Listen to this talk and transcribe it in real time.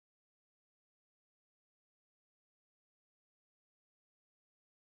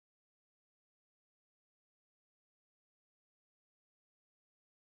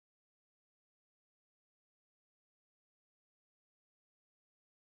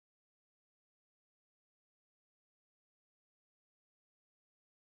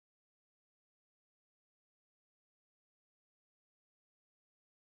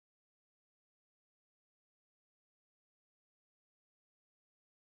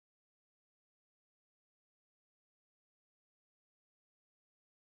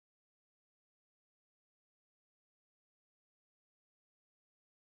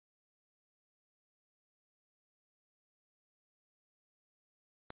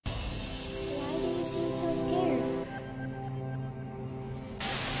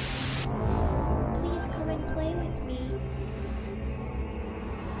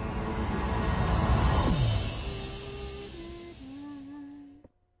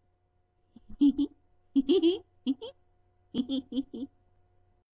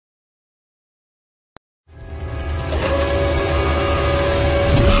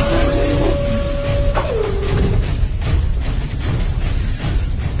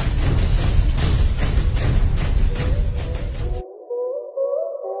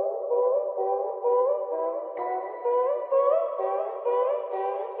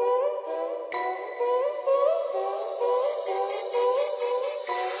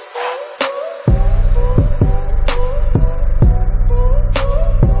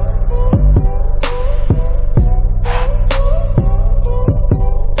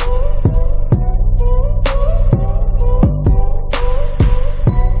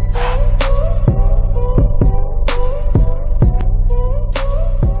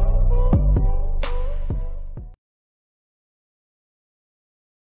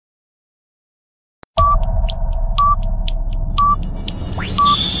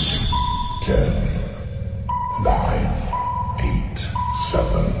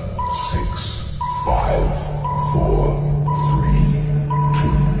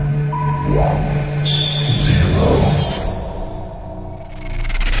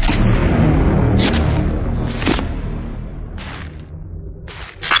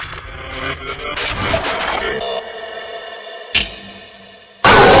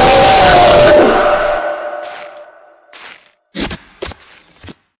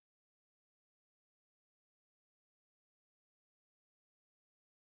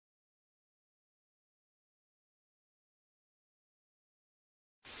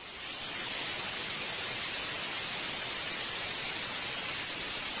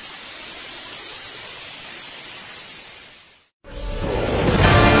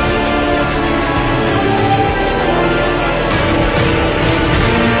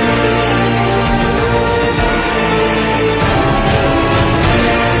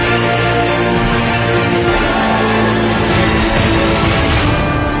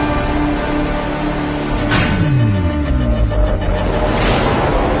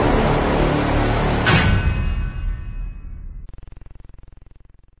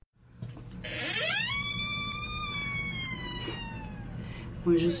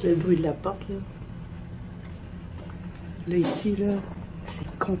Moi, juste le bruit de la porte, là. Là, ici, là, c'est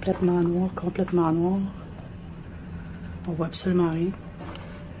complètement noir, complètement noir. On voit absolument rien.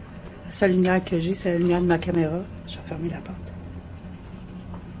 La seule lumière que j'ai, c'est la lumière de ma caméra. Je vais fermer la porte.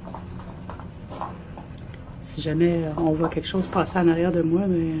 Si jamais on voit quelque chose passer en arrière de moi,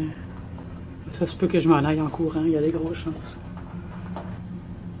 mais ça se peut que je m'en aille en courant. Il y a des grosses chances.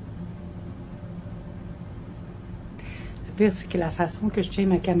 Le pire, c'est que la façon que je tiens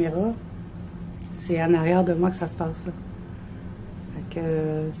ma caméra, c'est en arrière de moi que ça se passe, là. Fait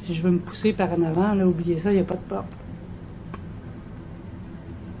que si je veux me pousser par en avant, là, oubliez ça, il n'y a pas de porte.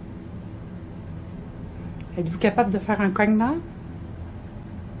 Êtes-vous capable de faire un cognement?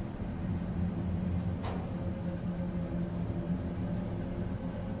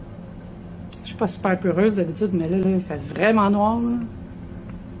 Je suis pas super peureuse d'habitude, mais là, il fait vraiment noir, là.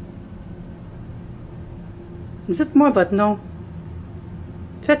 Dites-moi votre nom.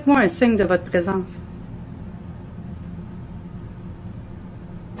 Faites-moi un signe de votre présence.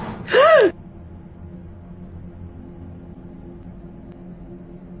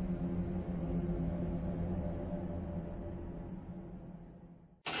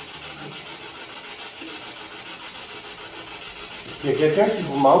 Est-ce qu'il y a quelqu'un qui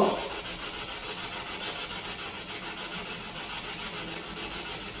vous manque?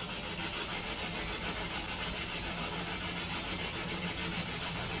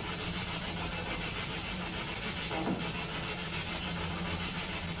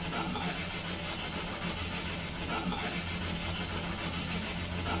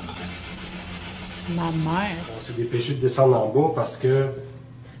 Ma mère. On s'est dépêché de descendre en bas parce que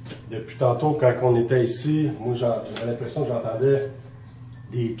depuis tantôt, quand on était ici, moi j'avais l'impression que j'entendais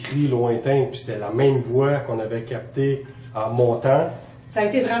des cris lointains, puis c'était la même voix qu'on avait captée en montant. Ça a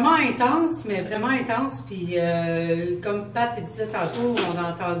été vraiment intense, mais vraiment intense. Puis comme Pat disait tantôt, on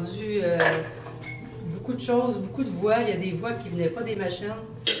a entendu beaucoup de choses, beaucoup de voix. Il y a des voix qui venaient pas des machines.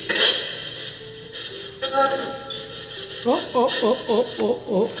 Oh, oh, oh, oh, oh,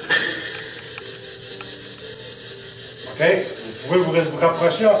 oh. OK? Vous pouvez vous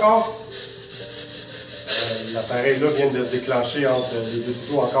rapprocher encore? L'appareil là vient de se déclencher entre les deux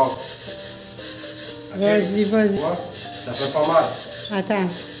couteaux encore. Okay. Vas-y, vas-y. Ça fait pas mal. Attends,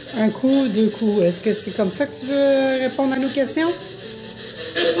 un coup, deux coups. Est-ce que c'est comme ça que tu veux répondre à nos questions?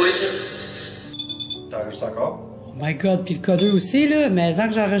 T'enregistres encore? Oh my God, puis le codeur aussi, là. Mais tant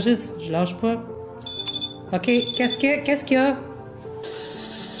que j'enregistre, je lâche pas. OK, qu'est-ce qu'il y a?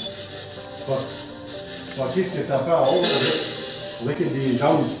 Pas. Ok, ce que ça fait en haut, on dirait qu'il y a des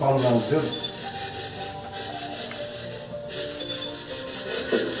jambes qui pendent dans le vide.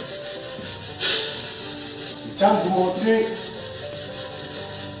 Il tente de vous montrer.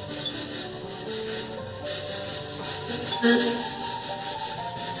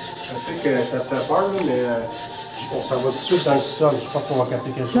 Je sais que ça te fait peur, là, mais on s'en va tout de suite dans le sol. Je pense qu'on va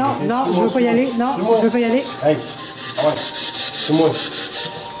capter quelque chose. Non, Okay? non, je veux pas y aller. Non, je veux pas y aller. Hey, ah ouais, c'est moi.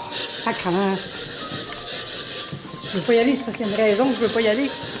 Sacrement. Je veux pas y aller, c'est parce qu'il y a une raison que je veux pas y aller.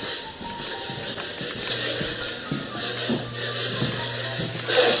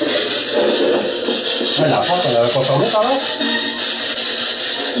 Ouais, la porte, on l'avait pas fermée tout à l'heure?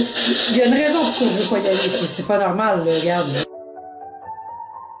 Il y a une raison pourquoi je veux pas y aller. C'est pas normal, là, regarde.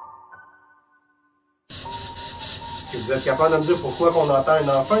 Est-ce que vous êtes capable de me dire pourquoi on entend un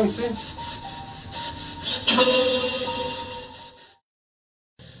enfant ici?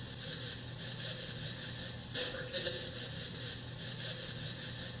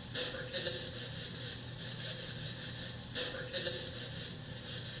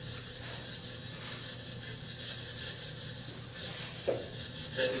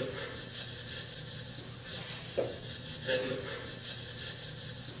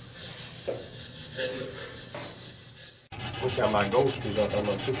 Moi, c'est à ma gauche que j'entends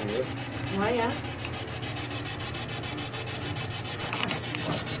mon truc. Ouais, hein?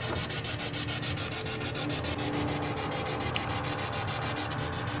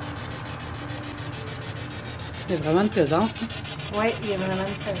 Il y a vraiment une présence. Hein? Oui, il y a vraiment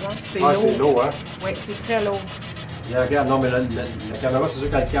une présence. C'est Ah, lourd. c'est lourd, hein? Oui, c'est très lourd. Regarde, non, mais la caméra, c'est sûr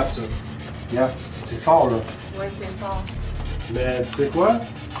qu'elle capte ça. Regarde, c'est fort, là. Oui, c'est fort. Mais tu sais quoi?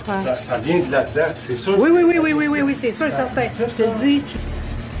 Ouais. Ça vient de là-dedans, c'est sûr. Oui, c'est sûr, certain. Je te le dis.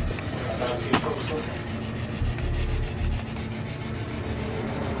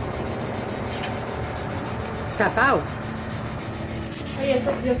 Ça parle. Hey,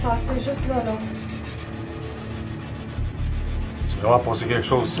 il a passé juste là, là. Tu vas vraiment passer quelque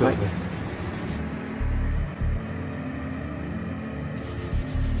chose, ça. Ouais.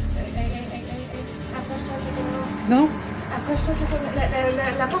 Hey. Approche-toi de la caméra. Non? Approche-toi de la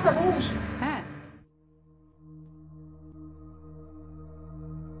caméra. La porte bouge. Ah.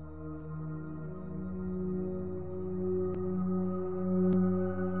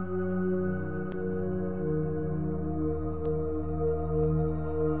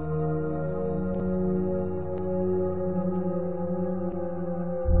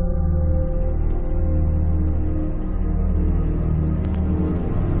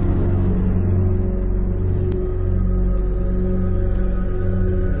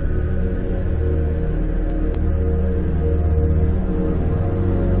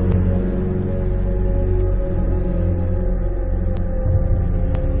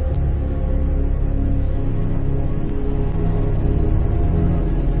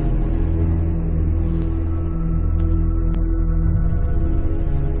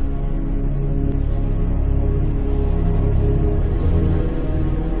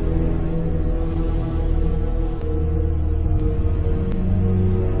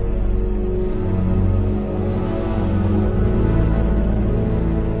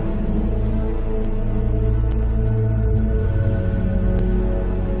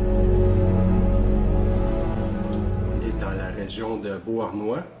 De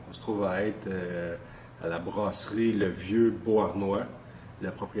Beauharnois. On se trouve à être à la brasserie Le Vieux Beauharnois.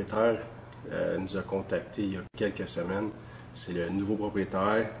 Le propriétaire nous a contactés il y a quelques semaines. C'est le nouveau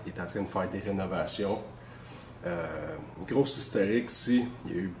propriétaire. Il est en train de faire des rénovations. Grosse historique ici.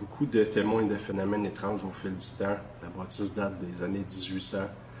 Il y a eu beaucoup de témoins de phénomènes étranges au fil du temps. La bâtisse date des années 1800.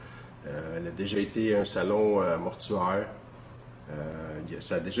 Elle a déjà été un salon mortuaire.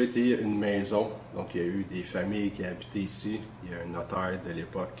 Ça a déjà été une maison, donc il y a eu des familles qui habitaient ici. Il y a un notaire de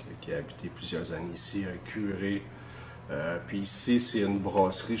l'époque qui a habité plusieurs années ici, un curé. Puis ici, c'est une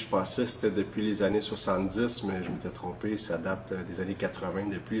brasserie. Je pensais que c'était depuis les années 70, mais je m'étais trompé. Ça date des années 80.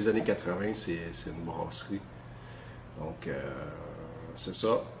 Depuis les années 80, c'est une brasserie. Donc, c'est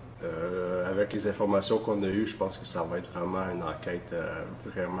ça. Avec les informations qu'on a eues, je pense que ça va être vraiment une enquête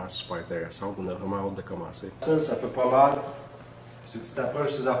vraiment super intéressante. On a vraiment hâte de commencer. Ça fait pas mal. Si tu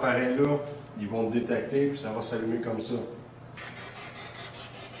t'approches ces appareils-là, ils vont te détecter puis ça va s'allumer comme ça.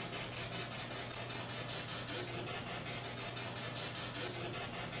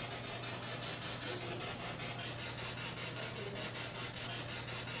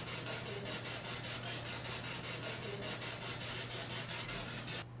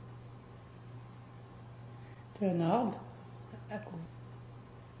 T'es un arbre à quoi?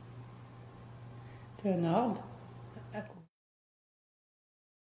 T'es un arbre à quoi?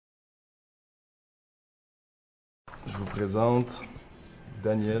 Je vous présente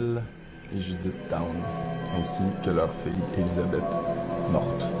Daniel et Judith Town, ainsi que leur fille Elisabeth,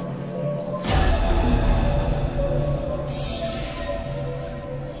 morte.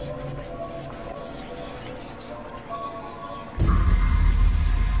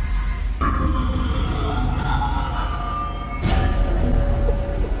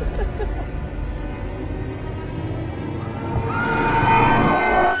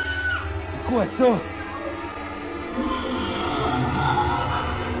 C'est quoi ça?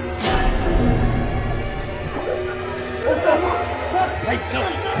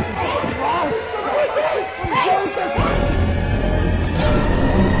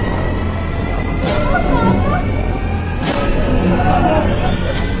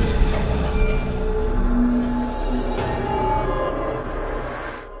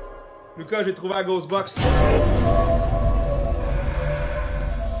 Lucas, j'ai trouvé la Ghost Box.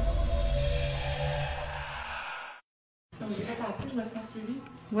 Comme j'ai fait tantôt, je me sens suivie.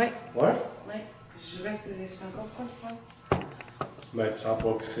 Ouais. Ouais? Ouais. Je suis encore froide. Mais tu sens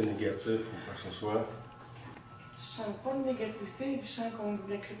pas que c'est négatif ou quoi que ce soit. Je sens pas de négativité, je sens qu'on dit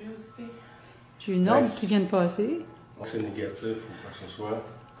de la curiosité. J'ai une ordre qui vient de passer. C'est négatif ou quoi que ce soit.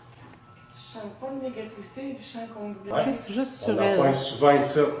 Je sens pas de négativité, je sens qu'on dit de la Ouais. curiosité. Juste On sur en pogne elle. souvent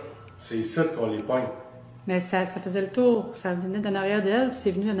ici. C'est ici qu'on les pogne. Mais ça faisait le tour. Ça venait d'en arrière d'elle, puis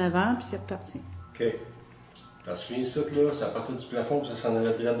c'est venu en avant, puis c'est reparti. OK. T'as suivi ici, là, ça partait du plafond, puis ça s'en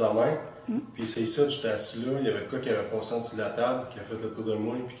allait direct dans la main. Puis c'est ici, j'étais assis là, il y avait quoi qui avait passé en dessous de la table, qui a fait le tour de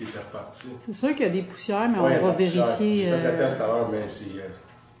moi, puis qui était reparti. C'est sûr qu'il y a des poussières, mais Ouais, on va la poussière. vérifier. J'ai fait le test tout à l'heure, mais c'est.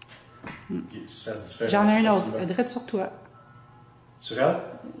 Ça se différencie. J'en ai un autre. facilement. Elle est direct sur toi. Sur elle?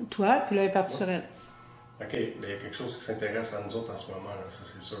 Toi, puis là, elle est partie sur elle. OK, mais il y a quelque chose qui s'intéresse à nous autres en ce moment, là, ça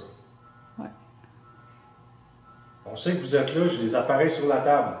c'est sûr. Ouais. On sait que vous êtes là, j'ai des appareils sur la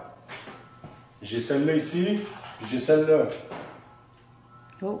table. J'ai celle-là ici, puis j'ai celle-là.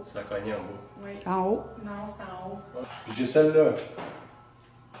 Oh, Ça a cogné en bas. Oui. en haut. Non, c'est en haut. Puis j'ai celle-là.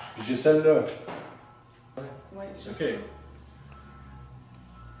 Puis j'ai celle-là. Oui, juste OK.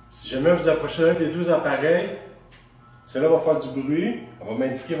 Si jamais vous approchez un des deux appareils, celle-là va faire du bruit, on va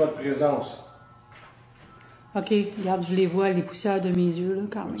m'indiquer votre présence. OK, regarde, je les vois, les poussières de mes yeux, là,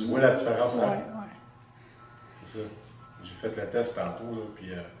 quand même. Tu vois la différence, Ouais, hein? ouais. C'est ça. J'ai fait le test tantôt, là, puis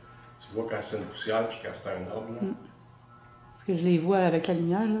tu vois quand c'est une poussière puis quand c'est un ordre. Là. Parce que je les vois avec la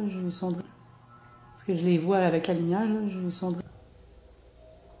lumière, là, je les sondre. Parce que je les vois avec la lumière, là, je les sondre.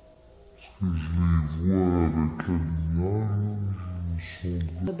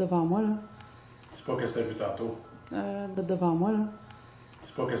 Là, devant moi, là. C'est pas qu'est-ce que t'as vu tantôt. Là, devant moi, là.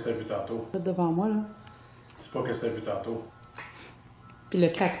 C'est pas qu'est-ce que t'as vu tantôt. Là, devant moi, là. C'est pas qu'est-ce que t'as vu tantôt. Puis le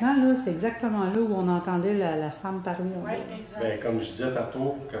craquement, là, c'est exactement là où on entendait la femme parler. Oui, exact. Ben, comme je disais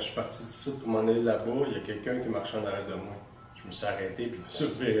tantôt, quand je suis parti d'ici pour m'en aller là-bas, il y a quelqu'un qui marchait en arrière de moi. Je me suis arrêté puis je me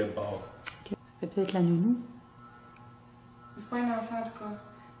suis viré de bord. OK. C'est peut-être la nounou. C'est pas un enfant, en tout cas.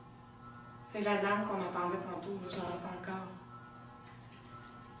 C'est la dame qu'on entendait tantôt, là, je l'entends encore.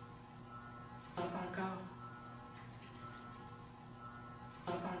 Je l'entends encore.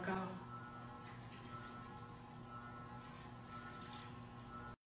 Je l'entends encore.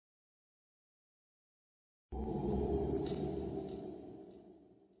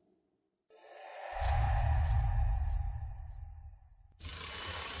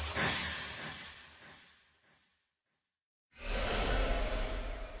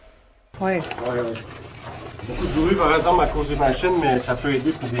 Ouais. Ouais. Beaucoup de bruit, par exemple, à cause des machines, mais ça peut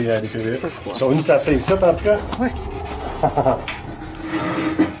aider pour des PV. Ils sont venus s'asseoir ici, en tout cas. Ouais.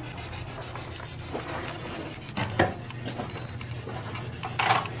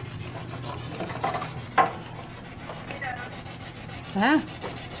 Hein?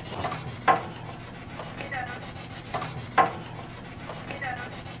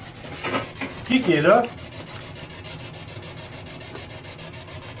 Qui est là?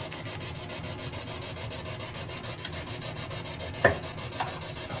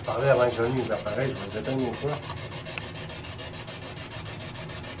 Je parlais avant que j'en ai les appareils, je vais les éteindre une fois.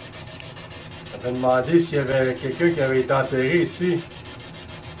 J'avais demandé s'il y avait quelqu'un qui avait été enterré ici.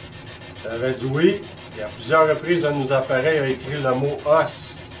 J'avais dit oui. Et à plusieurs reprises, un de nos appareils a écrit le mot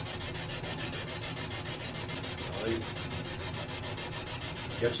os. Oui.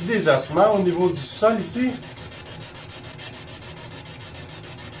 Y a-t-il des ossements au niveau du sol ici?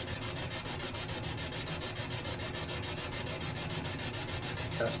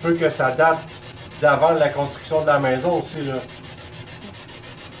 Ça se peut que ça date d'avant la construction de la maison aussi, là.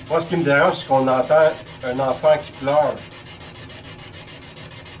 Moi, ce qui me dérange, c'est qu'on entend un enfant qui pleure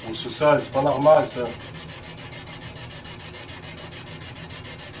au sous-sol. C'est pas normal, ça.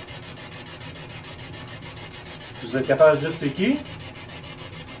 Vous êtes capable de dire c'est qui?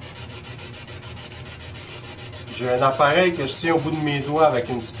 J'ai un appareil que je tiens au bout de mes doigts avec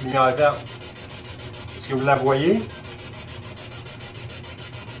une petite lumière verte. Est-ce que vous la voyez?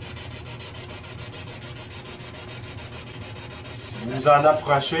 Si vous vous en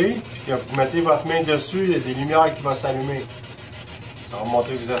approchez, puis que vous mettez votre main dessus, il y a des lumières qui vont s'allumer. Ça va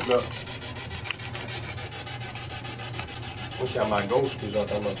montrer que vous êtes là. Moi, c'est à ma gauche que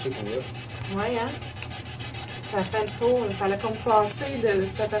j'entends marcher pour eux. Ouais, hein? Ça fait le tour. Ça l'a comme passé de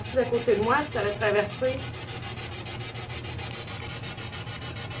sa partie d'à côté de moi, puis ça l'a traversé.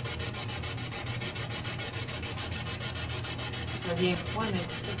 Ça devient froid, mais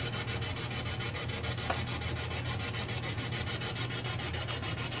ça.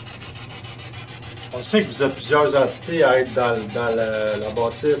 On sait que vous êtes plusieurs entités à être dans la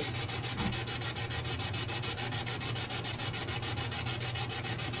bâtisse.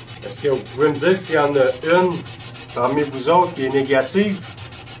 Est-ce que vous pouvez me dire s'il y en a une parmi vous autres qui est négative?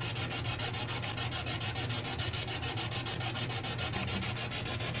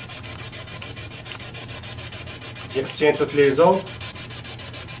 Qui retient toutes les autres?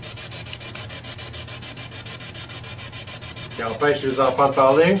 Qui empêche les enfants de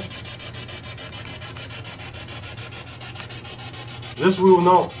parler? Juste oui ou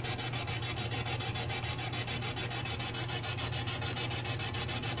non?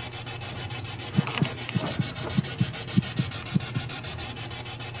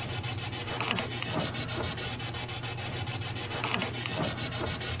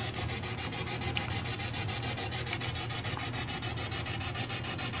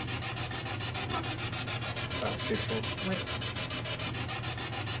 Oui.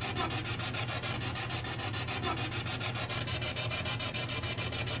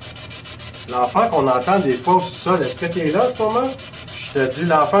 L'enfant qu'on entend des fois au sous-sol, est-ce que tu es là en ce moment? Je te dis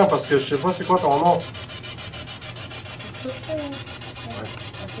l'enfant parce que je sais pas c'est quoi ton nom.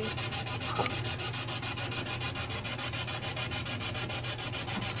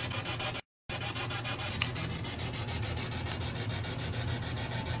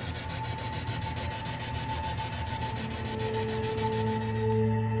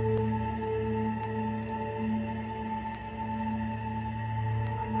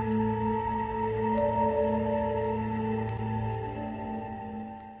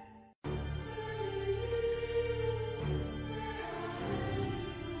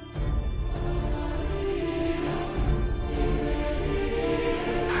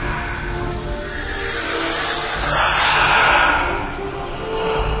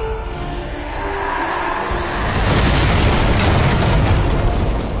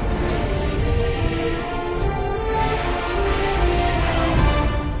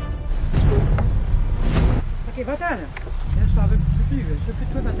 Ok, va-t'en là. Je t'en veux plus, je veux plus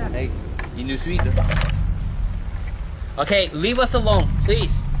de toi, va-t'en. Hey, il nous suit là. Okay, leave us alone,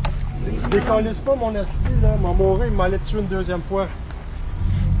 please. Tu décolles pas mon esti là, m'a mourir, il m'allait tuer une deuxième fois.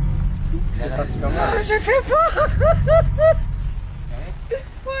 C'est senti comment? Je sais pas!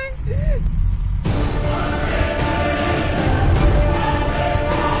 Ouais.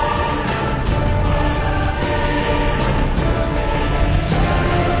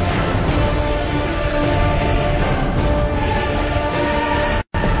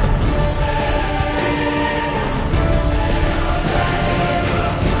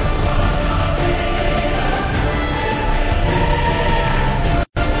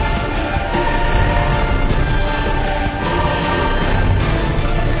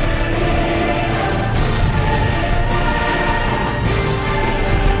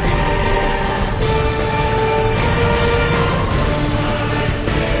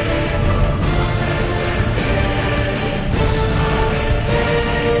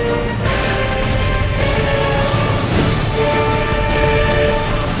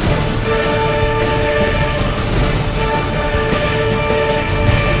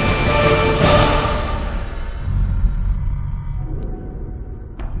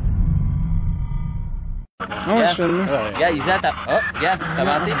 Regarde, ils attendent. Oh, regarde, t'as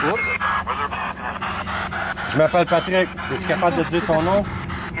avancé. Oups. Je m'appelle Patrick. Es-tu capable de dire ton nom?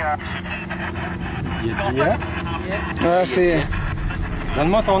 Il a dit yeah? Ah, c'est.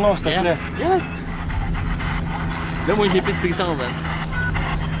 Donne-moi ton nom, s'il te plaît. Yeah. Là, moi, j'ai plus de friction, man.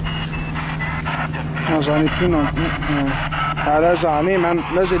 Non, j'en ai plus non plus. Ah, là, j'en ai, man.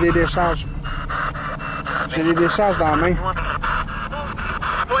 Là, j'ai des décharges. J'ai des décharges dans la main.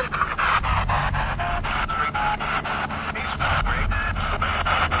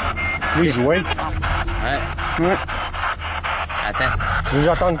 Please wait. Ouais. Ouais. Attends. Tu veux que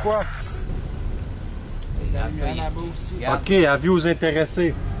j'attende quoi? Regarde, Ok, avis aux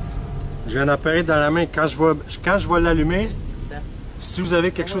intéressés. J'ai un appareil dans la main. Quand je vais l'allumer, si vous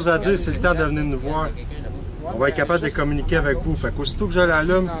avez quelque chose à dire, c'est le temps de venir nous voir. On va être capable de communiquer avec vous. Fait qu'aussitôt que je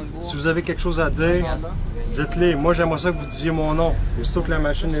l'allume, si vous avez quelque chose à dire, dites-le. Moi, j'aimerais ça que vous disiez mon nom. Aussitôt que la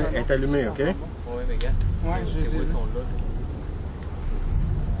machine est allumée, OK? Ouais, je les ai vus.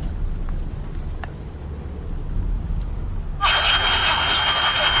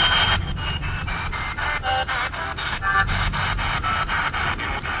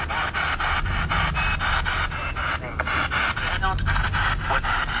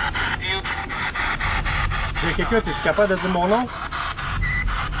 S'il y a quelqu'un, es-tu capable de dire mon nom?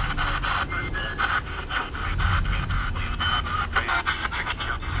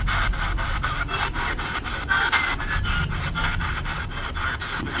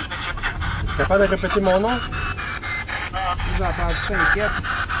 Es-tu capable de répéter mon nom? J'ai entendu t'inquiète.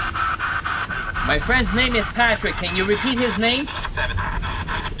 My friend's name is Patrick. Can you repeat his name?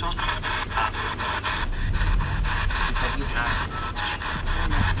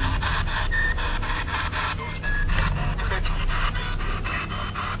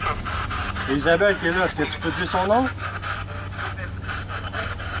 Isabelle qui est là, est-ce que tu peux dire son nom?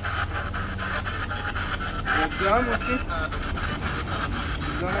 Il y a Dom aussi.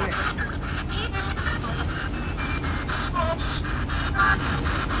 Dominique.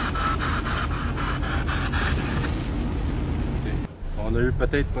 On a eu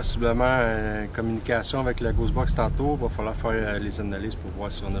peut-être possiblement une communication avec la Ghostbox tantôt. Il va falloir faire les analyses pour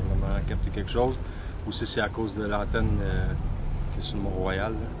voir si on a vraiment capté quelque chose ou si c'est à cause de l'antenne qui est sur le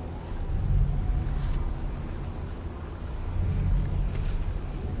Mont-Royal.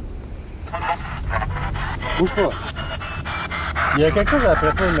 Bouge pas. Il y a quelque chose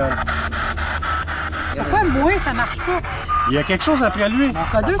après toi, man. Pourquoi moi, ça marche pas? Il y a quelque chose après lui. Mon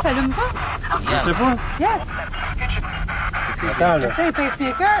K2 s'allume pas? Je sais pas. Yeah. Attends, là. Tu sais, un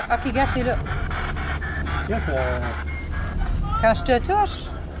pacemaker? Ok, gars, c'est là. Qu'est-ce que Quand je te touche?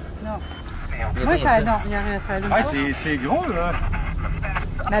 Non. Moi, ça, non, il y a rien, ça allume pas. c'est gros, là.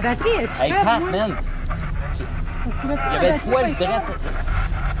 Ma batterie, est-tu Hey, faible, Pat, moi? man. Il Il y avait de quoi le direct.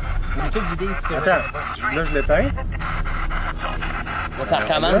 On est tous vidés. Attends, là, je l'éteins. Là, ça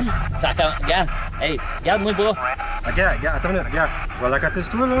recommence. Ça recommence. Regarde. Hey, regarde-moi le bras. Regarde, attends une minute, regarde. Je vais l'accoter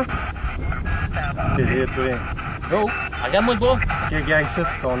sur toi, là. Ok, il n'y a plus rien. Bro, regarde-moi le bras. Ok, regarde ici,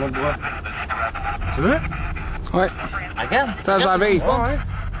 ton autre bras. Tu veux? Ouais. Regarde. Attends, j'avais. Ouais.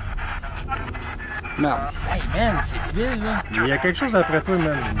 Merde. Hey, man, c'est débile, là. Il y a quelque chose après toi,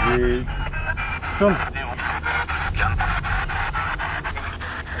 man. Tourne.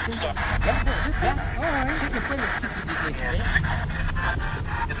 Regarde, juste là. Oh, ouais. Je sais pas le cycle des décrets.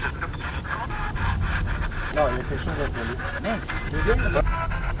 Non, il y a quelque chose après lui. Man, c'est débile.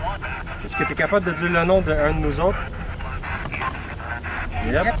 Est-ce que tu es capable de dire le nom d'un de nous autres?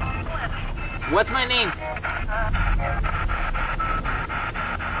 Yep. What's my name?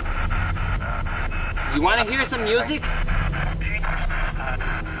 You want to hear some music?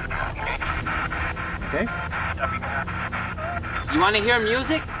 Okay. You want to hear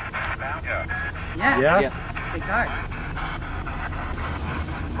music? Yeah. Yeah. C'est clair.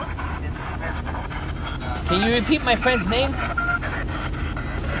 Can you repeat my friend's name?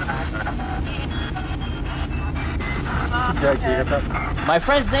 Jack, il répète. My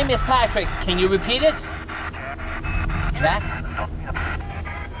friend's name is Patrick. Can you repeat it? Jack?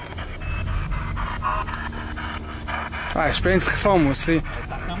 Ouais, je suis plein de frissons, moi aussi.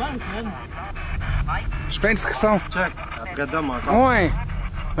 Ça commence, man. Je suis plein de frissons. Check. Après Dom encore. Ouais.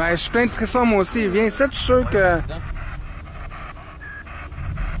 Ouais, je suis plein de frissons, moi aussi. Viens ici, je suis sûr que...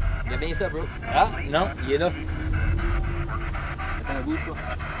 Il y a bien ça, bro. Ah, non, il est là. Attends, bouge pas.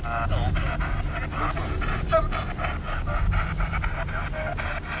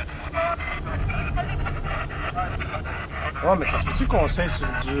 Ouais, mais ça se peut-tu qu'on soit sur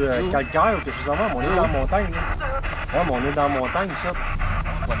du calcaire ou quelque chose avant? On est dans la montagne, là. Ouais, mais on est dans la montagne, ça.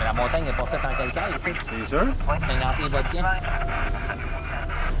 Ouais, mais la montagne n'est pas faite en calcaire, ici. T'es sûr? C'est un ancien volcan.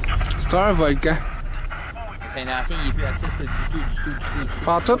 C'est un volcan. C'est un ancien, il est plus actif du tout.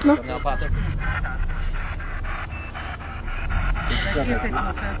 Pas tout, là? Non, pas tout. La batterie est peut-être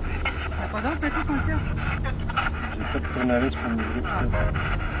en fait. T'as pas d'autre batterie qu'on le teste? J'ai pas de tournevis pour m'ouvrir, tout ça.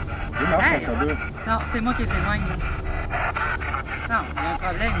 Il marche, Hey! ton K2. Non, c'est moi qui les éloigne. Là. Non, il y a un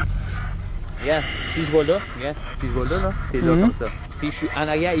problème. Regarde, si je vais là, t'es là comme ça. Si je suis en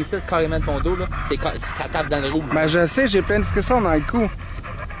arrière ici, carrément de ton dos, là, ça tape dans le rouge. Ben, je sais, j'ai plein de frissons dans le cou.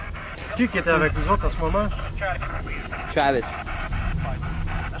 Qui était avec nous autres en ce moment? Travis.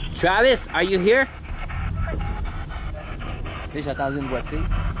 Travis, are you here? Là, j'attendais une voiture.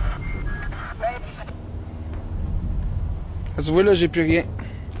 Tu vois, là, j'ai plus rien.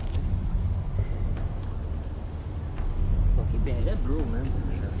 bien raide, bro, man.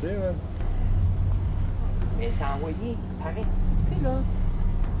 Je sais, man. Mais ça a envoyé, pareil. Tu sais, là,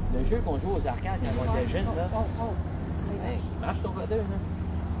 le jeu qu'on joue aux arcades quand on était jeune, là. Hey, marche ton codeur, là.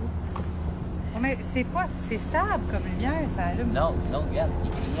 Oh, mais c'est pas... C'est stable comme lumière, ça allume. Non, non, regarde, il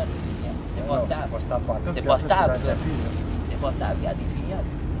clignote. C'est pas stable. C'est pas stable, ça. C'est pas stable, regarde, il clignote.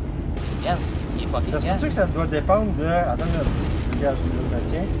 Regarde, il est pas Ça se clignote. peut-tu que ça doit dépendre de... Attends, regarde, je le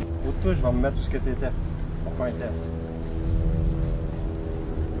tiens. Au-dessus, je vais me mettre tout ce que t'étais. On fait un test.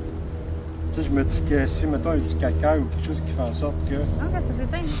 Tu sais, je me dis que si, mettons, il y a du calcaire ou quelque chose qui fait en sorte que... Non, ça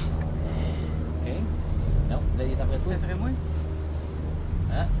s'éteint. OK. Non, là, il est après toi. D'après moi.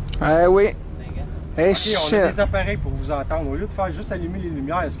 Hein? Oui. Hey, OK, on shit. a des appareils pour vous entendre. Au lieu de faire juste allumer les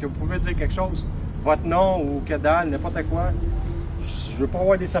lumières, est-ce que vous pouvez dire quelque chose? Votre nom ou que dalle, n'importe quoi? Je veux pas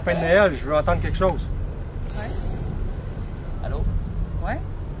voir des sapins de Noël, je veux entendre quelque chose. Ouais. Allô? Ouais.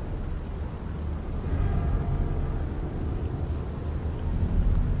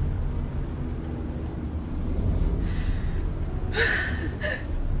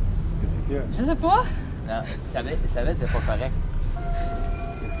 Qu'est-ce qu'il y a? Je sais pas. Non, ça va être pas correct.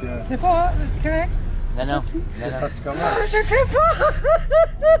 Qu'est-ce qu'il y a? C'est pas... C'est correct. Non, non. Tu t'es Non, non. senti comment? Ah, je sais pas.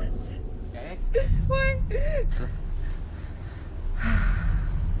 Correct? Ouais.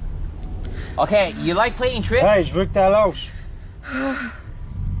 Okay, you like playing tricks? Hey, je veux que tu lâches.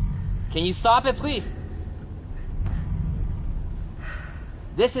 Can you stop it, please?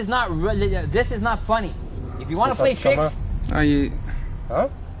 This is not funny. If you want to play tricks, Ah, il est... Hein?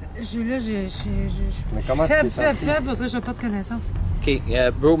 Mais comment tu t'es senti? Faible, je n'ai pas de connaissance. OK,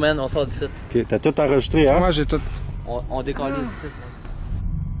 bro, man, on sort d'ici. OK, t'as tout enregistré, hein? Moi, j'ai tout... On décolle d'ici.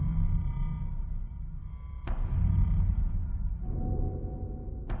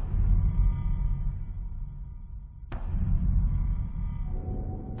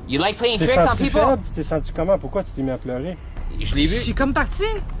 You like playing Tu t'es tricks on senti people? faible? Tu t'es senti comment? Pourquoi tu t'es mis à pleurer? Je l'ai Je vu. suis comme partie.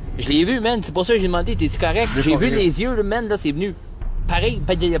 Je l'ai vu, man. C'est pour ça que j'ai demandé, t'es-tu correct? J'ai vu les yeux, là, man, là, c'est venu. Pareil,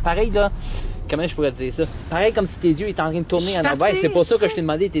 là. Comment je pourrais dire ça? Pareil comme si tes yeux étaient en train de tourner en envers. C'est pour ça que je t'ai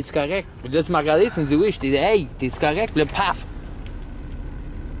demandé, t'es-tu correct? Là, tu m'as regardé, tu me dis oui. Je t'ai dit, hey, t'es-tu correct? Là, paf!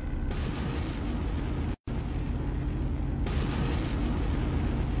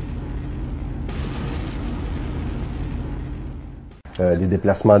 Des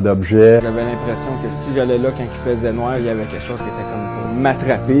déplacements d'objets. J'avais l'impression que si j'allais là quand il faisait noir, il y avait quelque chose qui était comme pour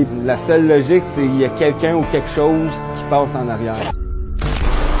m'attraper. La seule logique, c'est qu'il y a quelqu'un ou quelque chose qui passe en arrière.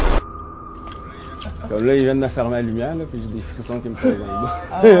 Comme là, ils viennent de fermer la lumière, là, puis j'ai des frissons qui me font dans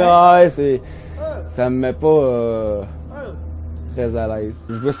le bas. Ouais, ça me met pas très à l'aise.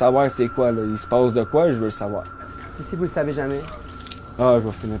 Je veux savoir c'est quoi, là. Il se passe de quoi, je veux le savoir. Et si vous le savez jamais? Ah, je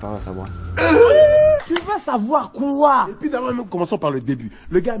vais finir par le savoir. Tu veux savoir quoi? Et puis d'abord, même commençons par le début.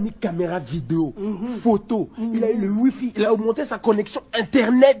 Le gars a mis caméra vidéo, photo, il a eu le wifi, il a augmenté sa connexion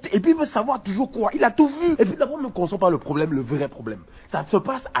internet, et puis il veut savoir toujours quoi. Il a tout vu. Et puis d'abord, même commençons par le problème, le vrai problème. Ça se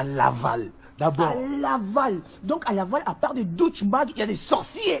passe à Laval. D'abord. À Laval. Donc à Laval, à part des douchebags, il y a des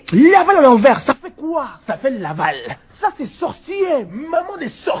sorciers. Laval à l'envers, ça fait quoi? Ça fait Laval. Ça c'est sorcier. Maman des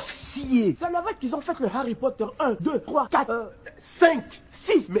sorciers. C'est à Laval qu'ils ont fait le Harry Potter 1, 2, 3, 4, 5,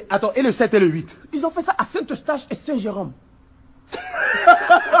 6. Mais attends, et le 7 et le 8? Ils ont fait ça à Saint-Eustache et Saint-Jérôme.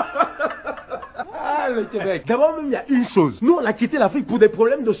 Ah, le Québec. D'abord, même, il y a une chose. Nous, on a quitté l'Afrique pour des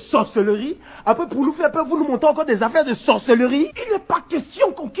problèmes de sorcellerie. Après, pour nous faire peur, vous nous montrez encore des affaires de sorcellerie. Il n'est pas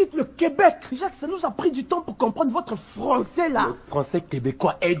question qu'on quitte le Québec. Jacques, ça nous a pris du temps pour comprendre votre français, là. Le français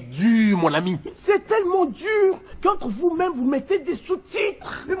québécois est dur, mon ami. C'est tellement dur qu'entre vous-même, vous mettez des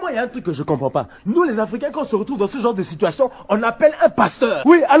sous-titres. Mais moi, il y a un truc que je comprends pas. Nous, les Africains, quand on se retrouve dans ce genre de situation, on appelle un pasteur.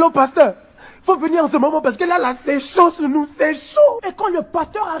 Oui, allô, pasteur. Faut venir en ce moment parce que là, c'est chaud sur nous, c'est chaud. Et quand le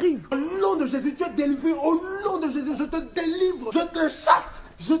pasteur arrive, au nom de Jésus, tu es délivré. Au nom de Jésus, je te délivre, je te chasse,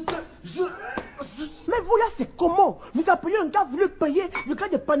 Mais vous là, c'est comment? Vous appelez un gars, vous le payez, le gars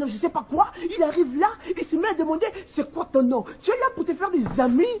de panneau, je sais pas quoi. Il arrive là, il se met à demander, c'est quoi ton nom? Tu es là pour te faire des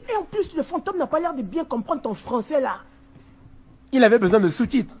amis. Et en plus, le fantôme n'a pas l'air de bien comprendre ton français là. Il avait besoin de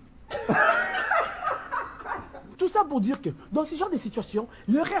sous-titres. Tout ça pour dire que dans ce genre de situation,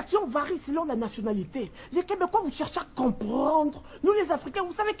 les réactions varient selon la nationalité. Les Québécois, vous cherchez à comprendre. Nous, les Africains,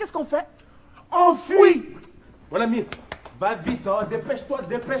 vous savez qu'est-ce qu'on fait? On fuit. Mon ami, va vite, dépêche-toi,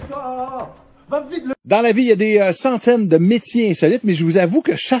 dépêche-toi. Va vite. Dans la vie, il y a des centaines de métiers insolites, mais je vous avoue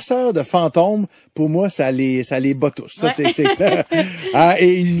que chasseur de fantômes, pour moi, ça les bat tous. Ça, c'est clair.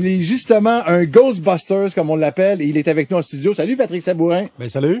 Et il est justement un Ghostbusters, comme on l'appelle, et il est avec nous en studio. Salut, Patrick Sabourin. Ben,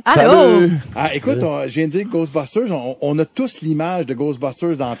 salut. Allô? Écoute, je viens de dire Ghostbusters, on a tous l'image de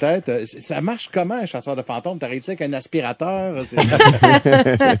Ghostbusters dans la tête. Ça marche comment, un chasseur de fantômes? T'arrives-tu avec un aspirateur?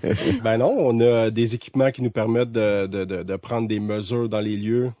 Ben non, on a des équipements qui nous permettent de prendre des mesures dans les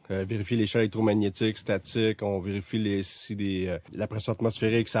lieux, vérifier les champs électromagnétiques, statiques, on vérifie si la pression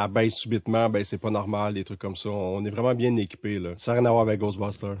atmosphérique, ça baisse subitement, ben c'est pas normal, des trucs comme ça. On est vraiment bien équipés, là. Ça n'a rien à voir avec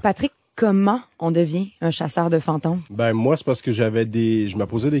Ghostbusters. Patrick, comment on devient un chasseur de fantômes? Ben moi, c'est parce que je me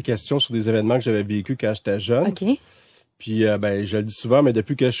posais des questions sur des événements que j'avais vécus quand j'étais jeune. OK. Puis je le dis souvent, mais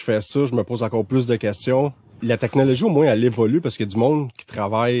depuis que je fais ça, je me pose encore plus de questions. La technologie, au moins, elle évolue parce qu'il y a du monde qui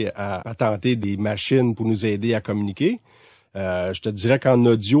travaille à tenter des machines pour nous aider à communiquer. Je te dirais qu'en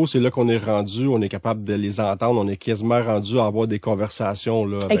audio, c'est là qu'on est rendu, on est capable de les entendre, on est quasiment rendu à avoir des conversations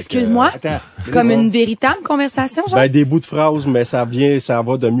là. Excuse-moi, comme une véritable conversation, genre? Des bouts de phrases, mais ça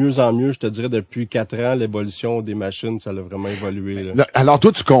va de mieux en mieux. Je te dirais depuis 4 ans, l'évolution des machines, ça a vraiment évolué. Là. Alors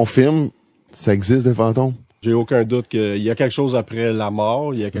toi, tu confirmes, ça existe des fantômes? J'ai aucun doute qu'il y a quelque chose après la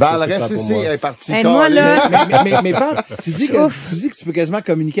mort. Il y a quelque chose est parti. Moi, là... mais parle, tu dis que tu peux quasiment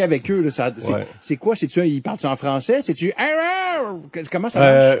communiquer avec eux, là. C'est quoi? Ils parlent-tu en français? C'est-tu... Comment ça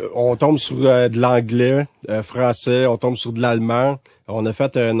marche? On tombe sur de l'anglais, français, on tombe sur de l'allemand. On a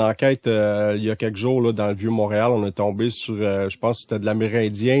fait une enquête il y a quelques jours là, dans le Vieux-Montréal. On est tombé sur, je pense que c'était de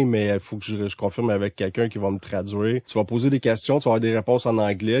l'amérindien, mais il faut que je confirme avec quelqu'un qui va me traduire. Tu vas poser des questions, tu vas avoir des réponses en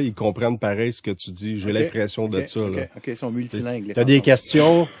anglais. Ils comprennent pareil ce que tu dis. J'ai l'impression de ça. Là. OK, ils sont multilingues. T'as des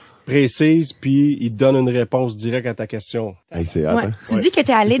questions précises, puis ils te donnent une réponse directe à ta question. Hey, c'est hâte, hein? Tu dis que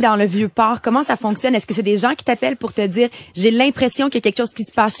t'es allé dans le Vieux-Port. Comment ça fonctionne? Est-ce que c'est des gens qui t'appellent pour te dire « J'ai l'impression qu'il y a quelque chose qui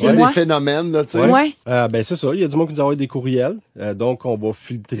se passe chez moi ». Des phénomènes, là, tu sais. Ouais. C'est ça. Il y a du monde qui nous envoie des courriels. Donc, on va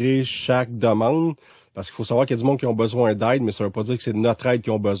filtrer chaque demande. Parce qu'il faut savoir qu'il y a du monde qui ont besoin d'aide, mais ça veut pas dire que c'est de notre aide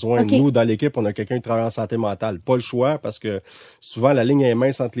qu'ils ont besoin. Okay. Nous, dans l'équipe, on a quelqu'un qui travaille en santé mentale. Pas le choix, parce que souvent, la ligne est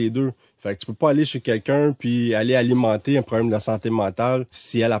mince entre les deux. Fait que tu peux pas aller chez quelqu'un puis aller alimenter un problème de santé mentale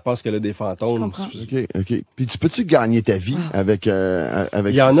si elle pense qu'elle a des fantômes. OK. Puis peux-tu gagner ta vie avec Il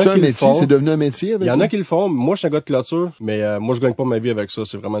y en a un qui métier? le font. C'est devenu un métier avec Il y en a qui le font. Moi, je suis un gars de clôture, mais moi, je gagne pas ma vie avec ça.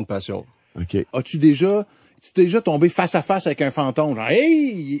 C'est vraiment une passion. OK. As-tu déjà tombé face à face avec un fantôme? Genre,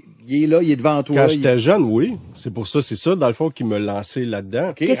 hey, il est là, il est devant toi. Quand j'étais jeune, oui. C'est ça, dans le fond, qui me lançait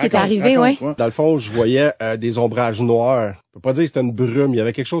là-dedans. Qu'est-ce qui t'est arrivé, ouais? Dans le fond, je voyais des ombrages noirs. Je peux pas dire que c'était une brume. Il y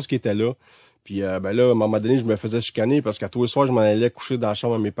avait quelque chose qui était là. Puis là, à un moment donné, je me faisais chicaner parce qu'à tous les soirs, je m'en allais coucher dans la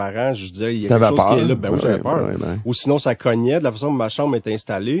chambre à mes parents. Je disais, il y a quelque chose qui est là. Ben oui, j'avais peur. Ou sinon, ça cognait. De la façon dont ma chambre était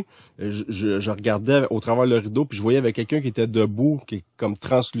installée, je regardais au travers le rideau, puis je voyais avec quelqu'un qui était debout, qui est comme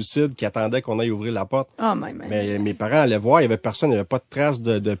translucide, qui attendait qu'on aille ouvrir la porte. Oh, mais mes parents allaient voir, il y avait personne, il y avait pas de traces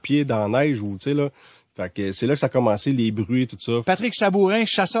de pieds dans la neige ou, tu sais, là. Fait que c'est là que ça a commencé, les bruits et tout ça. Patrick Sabourin,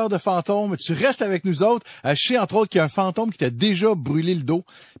 chasseur de fantômes, tu restes avec nous autres. Je sais, entre autres, qu'il y a un fantôme qui t'a déjà brûlé le dos.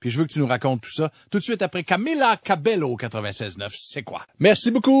 Puis je veux que tu nous racontes tout ça tout de suite après Camila Cabello 96.9. C'est quoi? Merci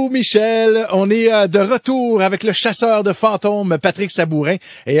beaucoup, Michel. On est de retour avec le chasseur de fantômes, Patrick Sabourin.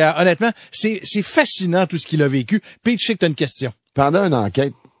 Et honnêtement, c'est fascinant tout ce qu'il a vécu. Puis je sais que t'as une question. Pendant une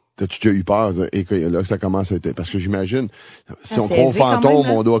enquête, t'as-tu déjà eu peur et que là, ça commence à être... Parce que j'imagine, si on croit aux fantômes,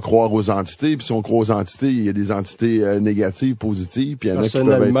 on doit croire aux entités. Puis si on croit aux entités, il y a des entités négatives, positives. Puis il y en a qui peuvent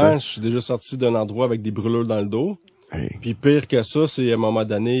Personnellement, être... je suis déjà sorti d'un endroit avec des brûlures dans le dos. Puis pire que ça, c'est à un moment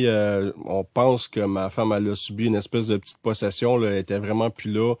donné, on pense que ma femme elle a subi une espèce de petite possession. Là, elle était vraiment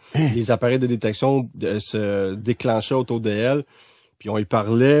plus là. Les appareils de détection se déclenchaient autour d'elle. Puis on y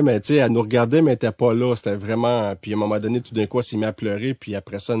parlait, mais tu sais, elle nous regardait, mais elle était pas là. C'était vraiment... Puis à un moment donné, tout d'un coup, elle s'est mise à pleurer. Puis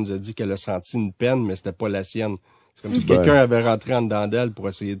après ça, elle nous a dit qu'elle a senti une peine, mais c'était pas la sienne. C'est comme si quelqu'un avait rentré en dedans d'elle pour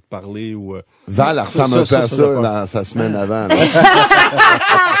essayer de parler ou... Val, elle ressemble un peu à ça dans sa semaine avant.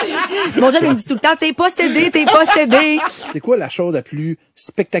 Mon Dieu, il me dit tout le temps, t'es possédé. C'est quoi la chose la plus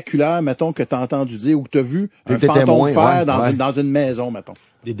spectaculaire, mettons, que t'as entendu dire ou que t'as vu un fantôme témoin, faire dans une maison, mettons?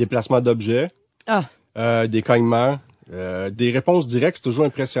 Des déplacements d'objets, des cognements. Des réponses directes, c'est toujours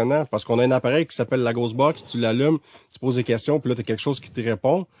impressionnant parce qu'on a un appareil qui s'appelle la Ghost Box, tu l'allumes, tu poses des questions, puis là, t'as quelque chose qui te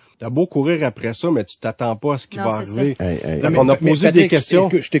répond. T'as beau courir après ça, mais tu t'attends pas à ce qui va arriver. Donc, on a posé des questions.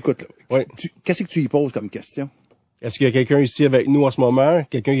 Je t'écoute. Oui. Qu'est-ce que tu y poses comme question? Est-ce qu'il y a quelqu'un ici avec nous en ce moment?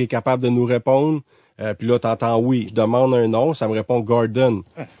 Quelqu'un qui est capable de nous répondre? Puis là, t'entends oui. Je demande un nom, ça me répond Gordon.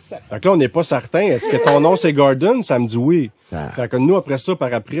 Fait que là, on n'est pas certain. Est-ce que ton nom, c'est Gordon? Ça me dit oui. Fait que nous, après ça,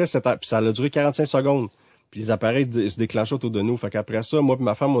 puis ça a duré 45 secondes. Puis les appareils se déclenchaient autour de nous. Fait qu'après ça, moi et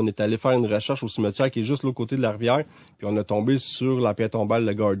ma femme, on est allé faire une recherche au cimetière qui est juste l'autre côté de la rivière. Puis on a tombé sur la pierre tombale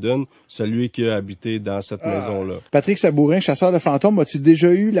de Gordon, celui qui a habité dans cette maison-là. Patrick Sabourin, chasseur de fantômes, as-tu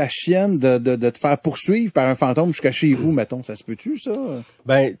déjà eu la chienne de te faire poursuivre par un fantôme jusqu'à chez vous, mettons? Ça se peut-tu, ça?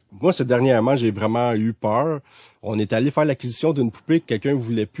 Ben, moi, dernièrement, j'ai vraiment eu peur. On est allé faire l'acquisition d'une poupée que quelqu'un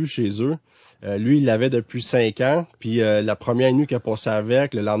voulait plus chez eux. Lui, il l'avait depuis 5 ans. Puis la première nuit qu'il a passé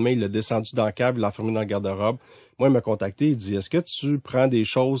avec, le lendemain, il l'a descendu dans le câble, il l'a enfermé dans le garde-robe. Moi, il m'a contacté, il dit, est-ce que tu prends des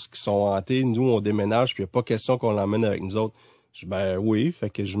choses qui sont hantées? Nous, on déménage, puis il n'y a pas question qu'on l'emmène avec nous autres. Je dis, ben oui, fait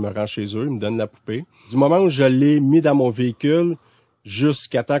que je me rends chez eux, ils me donnent la poupée. Du moment où je l'ai mis dans mon véhicule,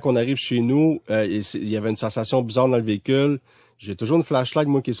 jusqu'à temps qu'on arrive chez nous, il y avait une sensation bizarre dans le véhicule. J'ai toujours une flashlight,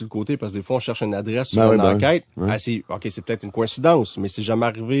 moi, qui est sur le côté, parce que des fois, on cherche une adresse sur une enquête. Ouais. OK, c'est peut-être une coïncidence, mais c'est jamais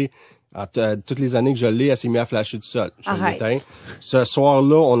arrivé. Toutes les années que je l'ai, elle s'est mise à flasher tout seul. Ce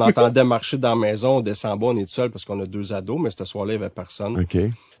soir-là, on entendait marcher dans la maison, on descend en bas, on est tout seul parce qu'on a 2 ados, mais ce soir-là, il n'y avait personne.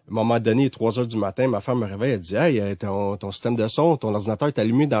 Okay. À un moment donné, 3 heures du matin, ma femme me réveille, elle dit, hey, ton système de son, ton ordinateur est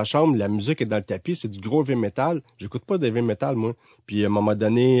allumé dans la chambre, la musique est dans le tapis, c'est du gros heavy metal. J'écoute pas de heavy metal, moi. Puis à un moment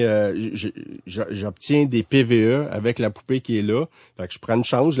donné, j'obtiens des PVE avec la poupée qui est là. Fait que je prends une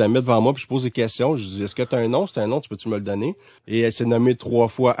chance, je la mets devant moi, puis je pose des questions. Je dis, est-ce que tu as un nom? Si tu as un nom, tu peux-tu me le donner? Et elle s'est nommée 3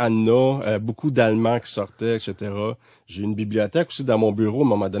 fois Anna, beaucoup d'Allemands qui sortaient, etc. J'ai une bibliothèque aussi dans mon bureau. À un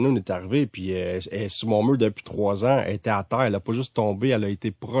moment donné, on est arrivé, puis elle est sur mon mur depuis 3 ans. Elle était à terre, elle a pas juste tombé, elle a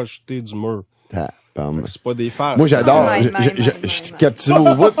été projetée du mur. C'est pas des farces. Moi, j'adore. Je suis captivé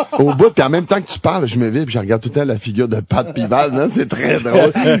au bout, puis en même temps que tu parles, je me vis, puis je regarde tout le temps la figure de Pat Pival, non? C'est très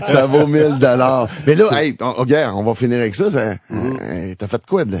drôle. Ça vaut 1000$. Mais là, hey, regarde, on va finir avec ça. T'as fait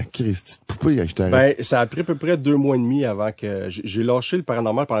quoi de la Christie de poupée quand je t'arrive? Ben, ça a pris à peu près 2 mois et demi avant que j'ai lâché le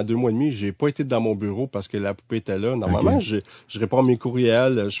paranormal pendant 2 mois et demi. J'ai pas été dans mon bureau parce que la poupée était là. Normalement, je réponds à mes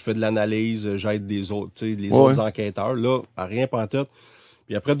courriels, je fais de l'analyse, j'aide des autres, tu sais, les autres enquêteurs. Là, à rien pantoute.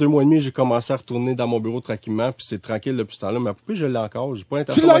 Puis après 2 mois et demi, j'ai commencé à retourner dans mon bureau tranquillement, puis c'est tranquille depuis ce temps-là. Ma poupée, je l'ai encore. J'ai pas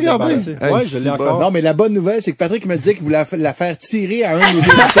l'intention de la balancer. Ouais, je l'ai encore. Non, mais la bonne nouvelle, c'est que Patrick me disait qu'il voulait la faire tirer à un de nos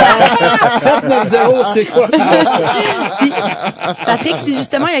auditeurs. 790, c'est quoi? Puis, Patrick, si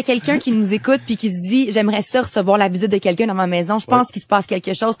justement il y a quelqu'un qui nous écoute puis qui se dit, j'aimerais ça recevoir la visite de quelqu'un dans ma maison, je pense qu'il se passe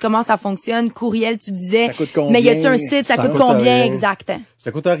quelque chose. Comment ça fonctionne? Courriel, tu disais. Ça coûte combien? Mais y a-tu un site? Ça coûte combien exact?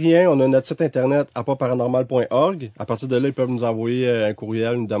 Ça coûte rien. On a notre site internet apparanormal.org. À partir de là, ils peuvent nous envoyer un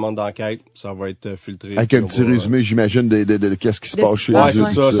courriel, une demande d'enquête. Ça va être filtré. Avec un petit résumé, j'imagine, de qu'est-ce qui se passe chez eux. Ouais, c'est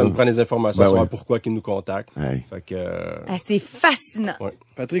ça. Ça nous prend des informations sur pourquoi ils nous contactent. Fait que, c'est fascinant. Ouais.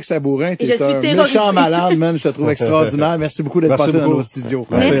 Patrick Sabourin, t'es un méchant malade, man. Je te trouve extraordinaire. Merci beaucoup d'être passé dans nos studios.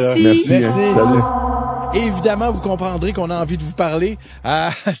 Merci. Salut. Et évidemment, vous comprendrez qu'on a envie de vous parler.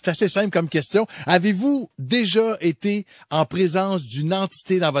 C'est assez simple comme question. Avez-vous déjà été en présence d'une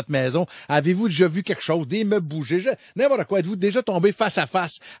entité dans votre maison? Avez-vous déjà vu quelque chose, des meubles bouger, n'importe quoi? Êtes-vous déjà tombé face à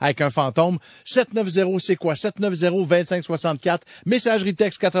face avec un fantôme? 790, c'est quoi? 790-2564. Messagerie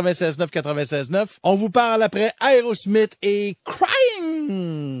texte 96.9. On vous parle après Aerosmith et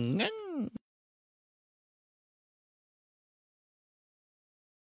Crying.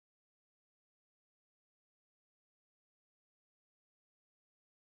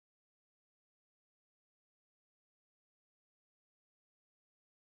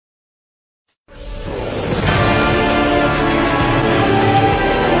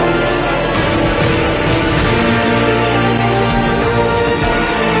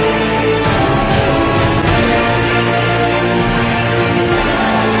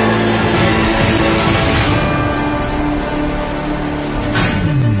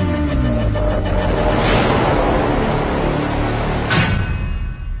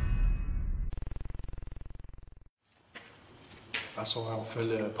 À ce moment, on fait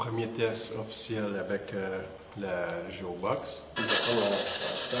le premier test officiel avec la Geobox.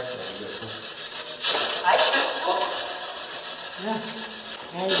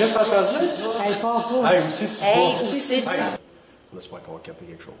 Qu'est-ce que t'as entendu? Hey, aussi tu vois. On espère qu'on va capter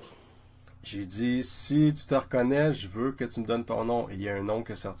quelque chose. J'ai dit, si tu te reconnais, je veux que tu me donnes ton nom. Et il y a un nom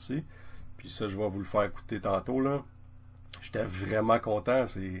qui est sorti. Puis ça, je vais vous le faire écouter tantôt, là. J'étais vraiment content.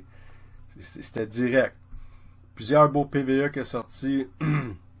 C'était direct. Plusieurs beaux PVE qui est sorti.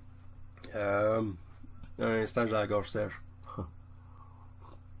 Un instant, j'ai la gorge sèche.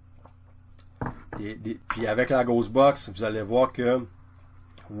 Puis avec la Ghostbox, vous allez voir que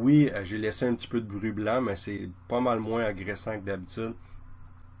oui, j'ai laissé un petit peu de bruit blanc, mais c'est pas mal moins agressant que d'habitude.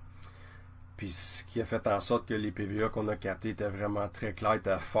 Puis ce qui a fait en sorte que les PVE qu'on a captés étaient vraiment très clairs,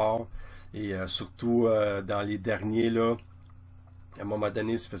 étaient forts. Et surtout dans les derniers, là, à un moment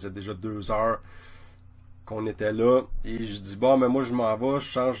donné, ça faisait déjà 2 heures qu'on était là. Et je dis, bon, mais moi je m'en vais, je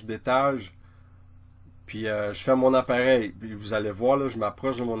change d'étage. Puis je fais mon appareil. Puis vous allez voir, là, je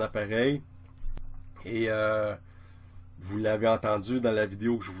m'approche de mon appareil. Et vous l'avez entendu dans la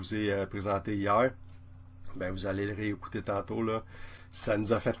vidéo que je vous ai présentée hier. Ben, vous allez le réécouter tantôt, là. Ça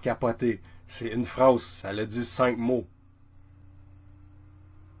nous a fait capoter. C'est une phrase. Ça a dit 5 mots.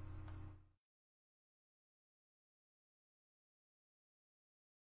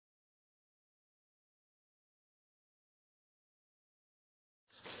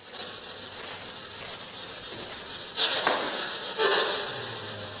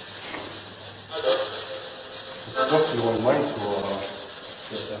 Je sais pas si loin de même, tu vas...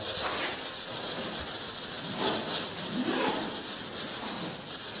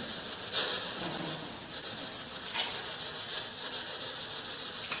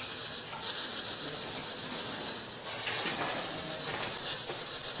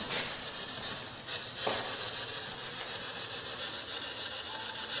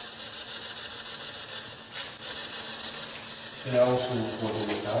 Séance au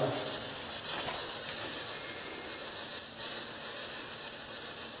troisième étage.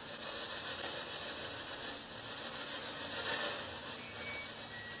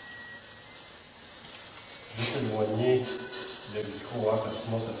 Juste éloigner le micro, hein, parce que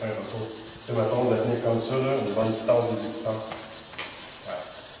sinon ça fait un retour. Tu sais, mettons, de tenir comme ça, là, une bonne distance des écouteurs. Voilà.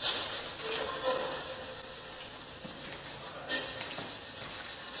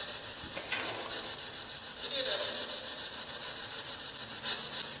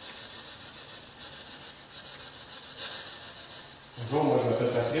 Bonjour, moi je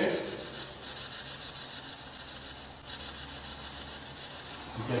m'appelle Patrick.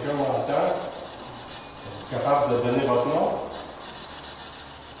 Si quelqu'un m'entend, êtes-vous capable de donner votre nom?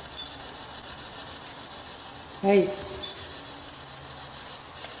 Hey!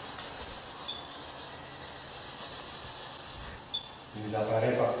 Les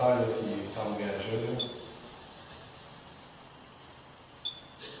appareils par terre là, qui s'engageaient.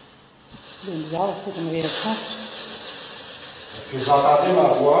 C'est bizarre, ça, comme réaction. Est-ce que vous entendez ma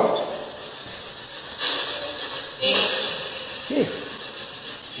voix? Oui.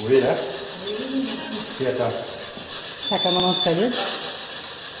 Oui, là? Oui, attends. Ça commence solide.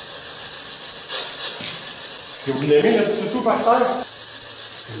 Est-ce que vous l'aimez, le petit toutou par terre?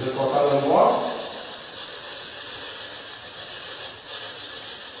 Est-ce que vous êtes content de me voir?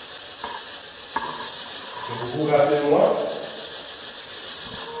 Est-ce que vous vous rappelez de moi?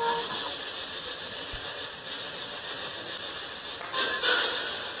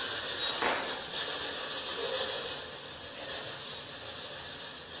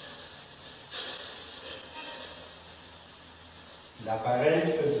 L'appareil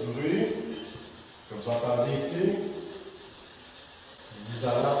fait du bruit, que vous entendez ici. Si vous en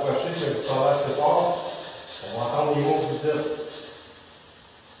approchez, que vous parlez assez fort, on va entendre les mots que vous dites.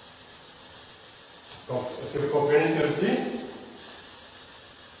 Est-ce que vous comprenez ce que je dis?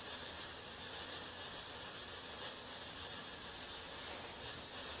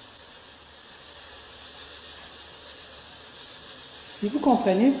 Si vous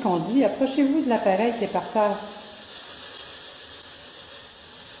comprenez ce qu'on dit, approchez-vous de l'appareil qui est par terre.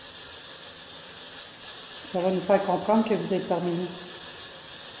 Ça va nous faire comprendre que vous êtes parmi nous.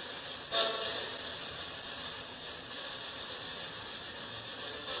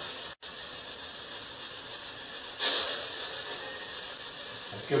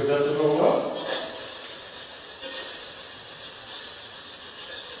 Est-ce que vous êtes toujours là?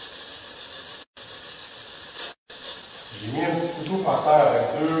 J'ai mis un petit couteau par terre avec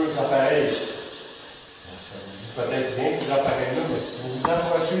deux appareils. Ça vous dit peut-être rien ces appareils-là, mais si vous vous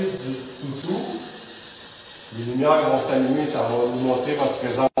approchez du toutou, les lumières vont s'allumer, ça va nous montrer votre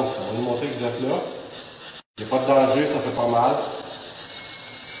présence, ça va nous montrer que vous êtes là. Il n'y a pas de danger, ça fait pas mal.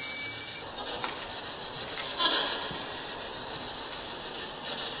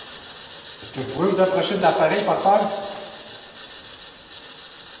 Est-ce que vous pouvez vous approcher de l'appareil par terre?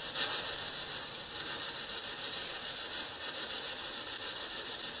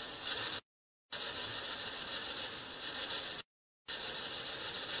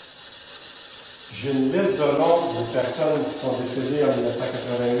 J'ai une liste de noms de personnes qui sont décédées en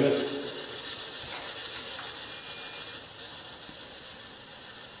 1988.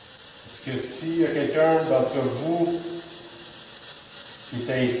 Est-ce que s'il y a quelqu'un d'entre vous qui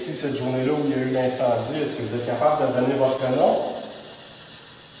était ici cette journée-là où il y a eu l'incendie, est-ce que vous êtes capable de donner votre nom?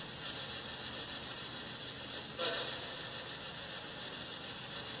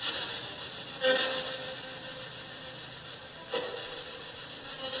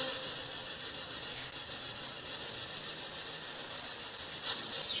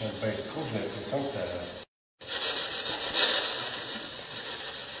 Je ne baisse trop, j'ai l'impression que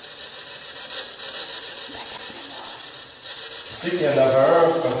sais qu'il y en avait un,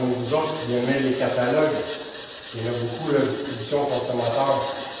 comme vous autres, qui aimait les catalogues. Il y en a beaucoup, la distribution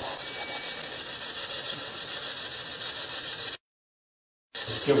consommateur.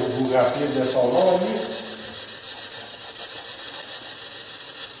 Est-ce que vous vous rappelez de son nom, lui?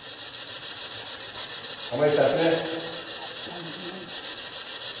 Comment il s'appelait?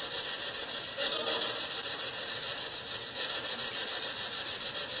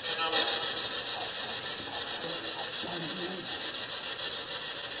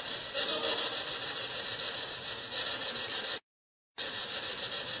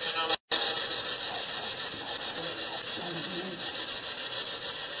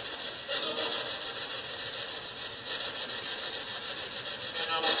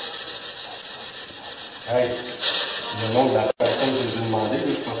 Hey, le nom de la personne que je lui ai demandé,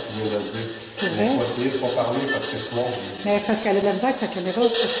 je pense qu'il vient de le dire. C'est Il vrai? faut essayer de ne pas parler parce que sinon, Mais c'est parce qu'elle a de la misère avec sa caméra,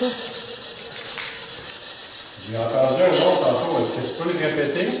 c'est pour ça. j'ai entendu un nom tantôt. Est-ce que tu peux le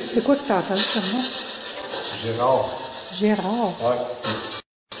répéter? C'est quoi que t'as entendu comme nom? Gérard. Gérard. Ouais,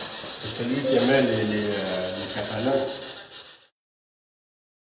 c'était celui qui aimait les catalogues.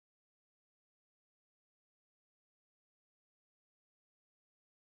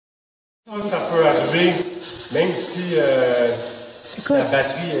 Ça peut arriver, même si la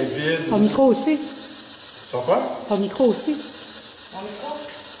batterie est vide. Son micro aussi. Son quoi? Son micro aussi.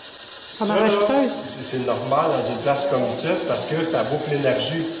 Son Ça, enregistreuse. c'est normal dans une place comme ici parce que ça bouffe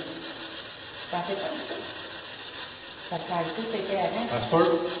l'énergie. Ça fait pas ça. Ça sent plus éclairant. Ça se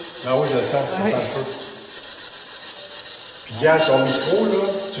peut? Ah oui, je le sens. Ça sent un peu. Puis, regarde, ton micro,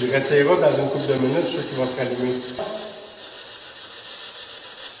 là, tu le réessayeras dans une couple de minutes, je suis sûr qu'il va se rallumer.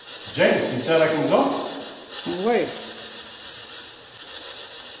 James, es-tu avec nous autres? Oui.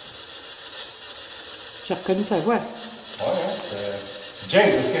 J'ai reconnu sa voix. Ouais, hein?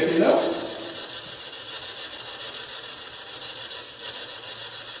 James, est-ce que tu es là?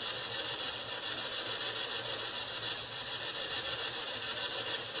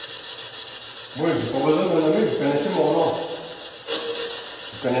 Oui, je n'ai pas besoin de me nommer, vous connaissez mon nom.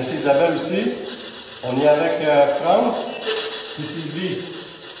 Vous connaissez Isabelle aussi. On est avec France et Sylvie.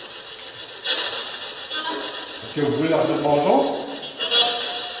 Est-ce que vous voulez leur dire bonjour?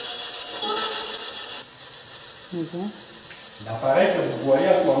 L'appareil que vous voyez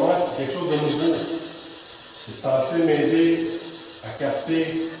en ce moment, c'est quelque chose de nouveau. C'est censé m'aider à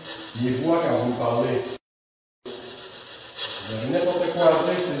capter les voix quand vous me parlez. Vous avez n'importe quoi à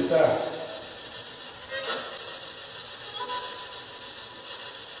dire, c'est le temps.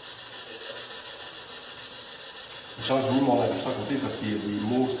 J'ai mis mon enregistreur à côté parce qu'il y a des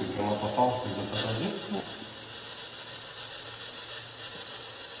mots, c'est vraiment pas fort, vous avez entendu? Ouais.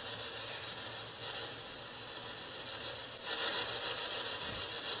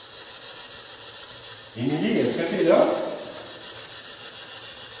 Émilie, est-ce que tu es là?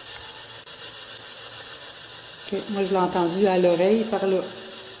 OK. Moi, je l'ai entendu à l'oreille par là.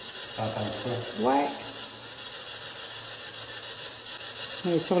 T'as entendu quoi? Ouais.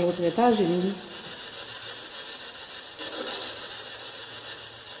 Mais sur l'autre étage, Émilie.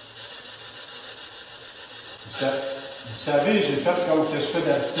 Vous savez, j'ai fait comme que je fais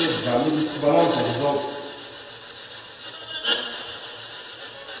d'habitude. J'ai mis des petits bonhommes pour vous autres.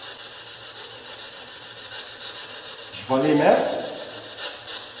 Je vais les mettre,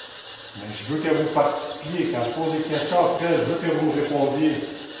 mais je veux que vous participiez. Quand je pose des questions après, je veux que vous me répondiez.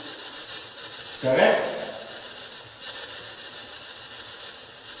 C'est correct?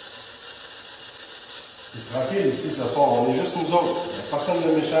 C'est tranquille ici ce soir. On est juste nous autres. Il n'y a personne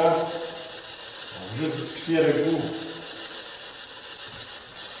de méchant. On va juste discuter avec vous.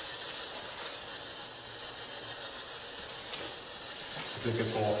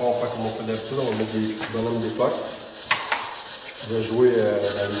 Qu'est-ce qu'on va faire? On va faire comme on fait d'habitude. On va mettre des petits bonhommes d'époque. Je vais jouer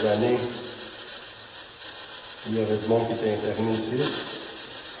dans les années où il y avait du monde qui était interné ici.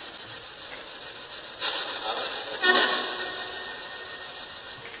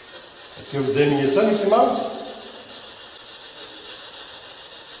 Est-ce que vous aimiez ça, Mickey Mouse?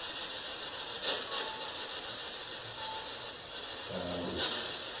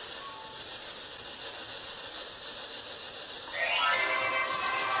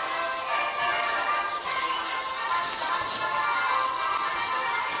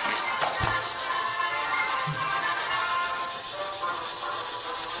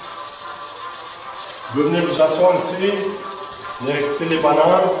 Vous venez vous asseoir ici, venir écouter les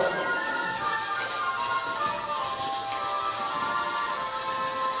bonheurs.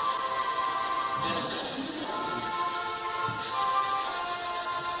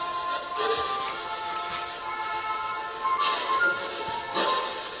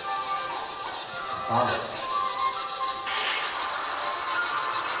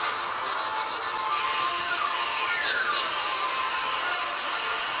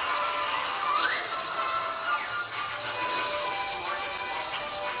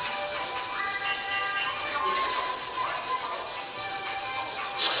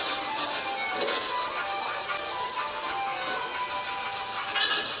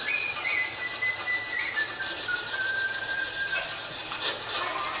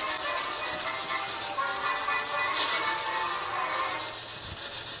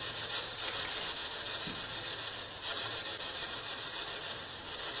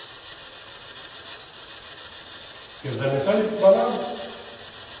 Est-ce que vous aimez ça, les petits bonhommes?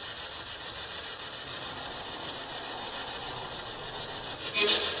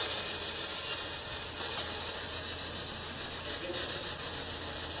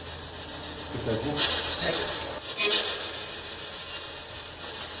 Qu'est-ce que ça dit?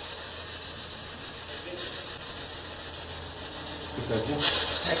 Qu'est-ce que ça dit?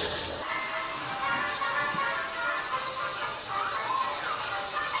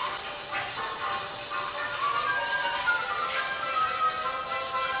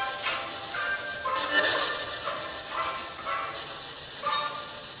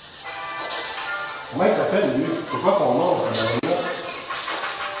 Comment il s'appelle, lui? C'est quoi son nom?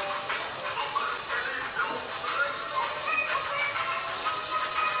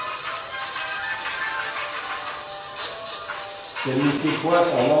 C'est Mickey quoi,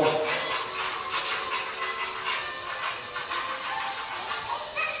 son nom?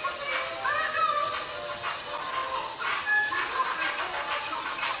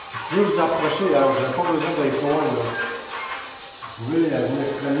 Vous pouvez vous approcher, là. Vous n'avez pas besoin d'être loin, là. Vous pouvez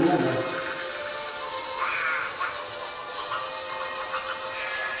venir près de nous, là.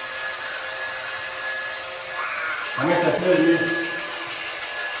 Comment ça s'appelle, lui?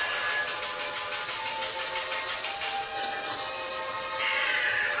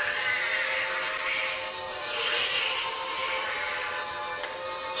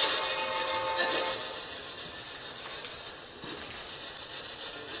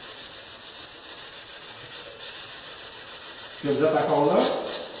 Est-ce que vous êtes encore là?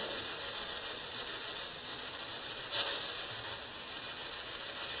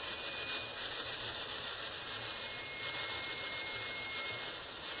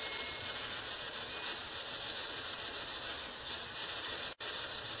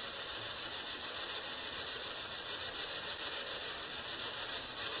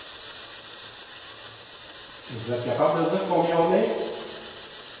 Est-ce que vous êtes capable de dire combien on est?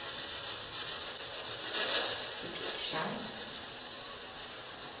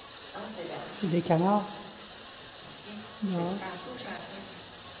 C'est des canards. Non.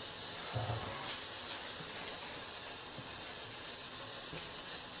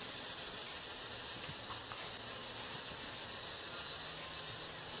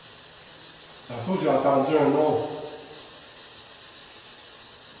 Tantôt, j'ai entendu un nom.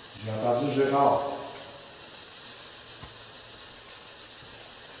 J'ai entendu Gérard.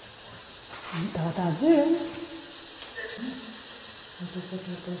 T'as entendu, hein?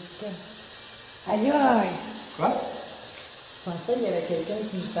 Aïe aïe! Quoi? Je pensais qu'il y avait quelqu'un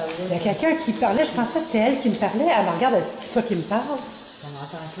qui me parlait. Il y a quelqu'un qui parlait, je pensais que c'était elle qui me parlait. Elle me regarde, elle dit, fois qui me parle. On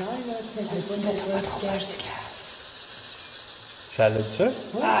entend clair, là, tu sais, Elle dit, c'est mais pas pas trop proche du gaz. Ça l'a dit ça? Ouais.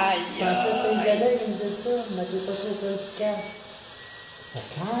 Je pensais que c'était Isabelle qui me disait ça. Ne mettez pas trop proche du casse. C'est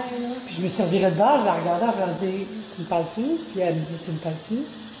clair, là. Puis je me suis revirée de bord, je la regardais, elle me dit, tu me parles-tu? Puis elle me dit, tu me parles-tu?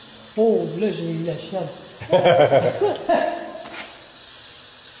 Oh, là, j'ai eu la chienne.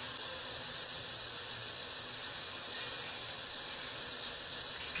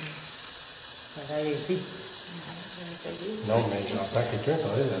 Ça va aider. Non, mais j'entends quelqu'un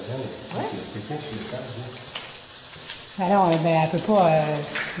parler là-dedans. Ouais? Il y a quelqu'un sur l'étage. Alors, ben, elle peut pas,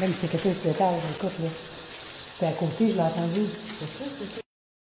 même si c'est quelqu'un sur l'étage, écoute, là. C'était à côté, je l'ai entendu. C'est ça, c'est tout.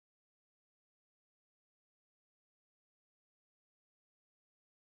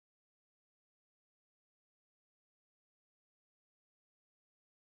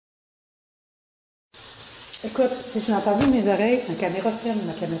 Écoute, si j'ai entendu mes oreilles, ma caméra filme,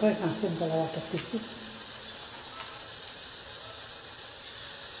 ma caméra est sensible de l'avoir capté ici.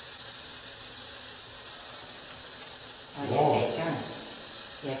 Non.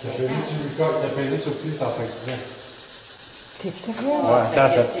 Il y a T'as pesé sur le clic sans faire exprès. T'es sérieux? Ouais,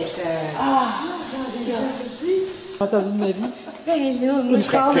 attends, ça. J'ai entendu de ma vie.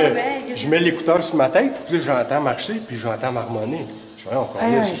 C'est parce que je mets l'écouteur sur ma tête, puis là, j'entends marcher, puis j'entends marmonner. Je dis, encore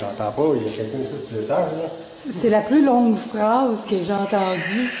là, si j'entends pas, il y a quelqu'un ici sur l'étage, là. C'est la plus longue phrase que j'ai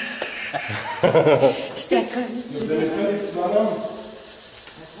entendue. Je t'ai connu. Vous aimez ça, les petits bonhommes?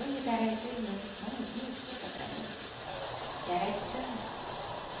 Tu vois, il est arrêté, là. Non, dis, c'est pas ça. Il arrête ça.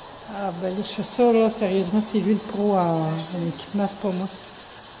 Ah, ben les chaussures, là, sérieusement, c'est lui le pro en équipement, c'est pas moi.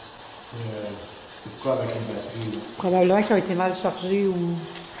 C'est quoi avec les batteries, là? Probablement qu'ils ont été mal chargés ou...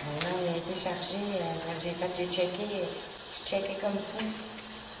 Non, il a été chargé. J'ai checké comme fou.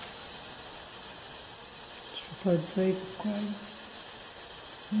 Je peux pas te dire pourquoi.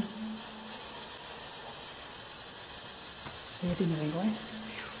 Il y a des maringouins.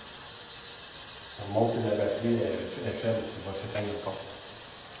 Ça montre que la batterie est faible, il va s'éteindre encore.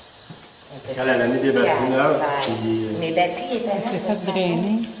 Quand elle a mis des batteries neuves, puis... Mes batteries étaient là. Elle s'est fait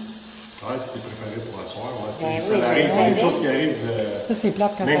drainer. Ouais, tu t'es préparé pour asseoir. Ouais. Ben Ça oui, arrive, je c'est quelque savais. chose qui arrive. Ça, c'est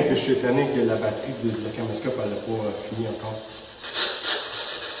plate quand même ça que je suis étonné que la batterie de la caméscope, elle n'a pas fini encore.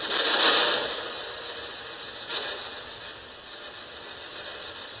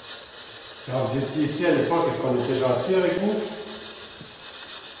 Quand vous étiez ici à l'époque, est-ce qu'on était gentil avec vous?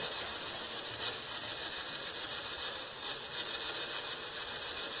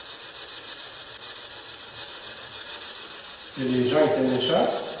 Est-ce que les gens étaient méchants?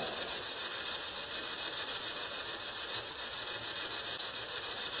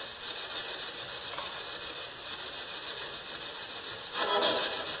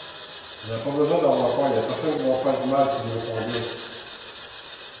 Vous n'avez pas besoin d'avoir peur, il n'y a personne qui va faire du mal si vous répondez.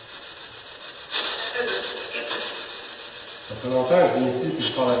 Ça fait longtemps que je viens ici et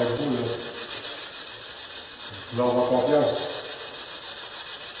je parle avec vous. Là. Vous pouvez avoir confiance.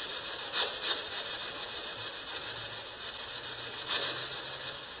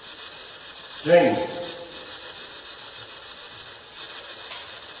 James.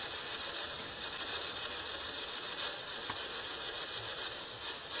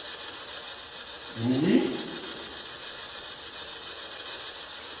 Émilie.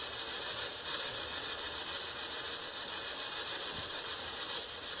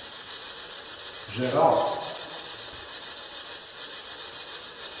 Gérard.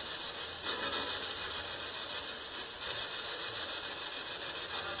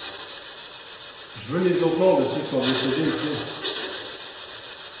 Je veux les autres noms de ceux qui sont décédés ici.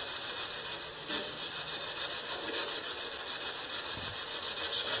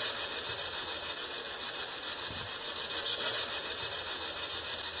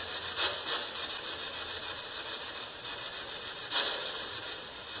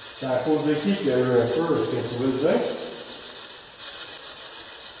 C'est à cause de qui qu'il y a eu un feu? Est-ce que vous pouvez le dire?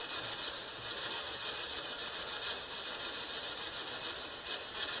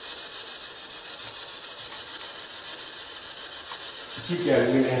 C'est qui a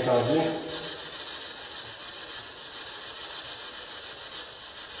allumé l'incendie?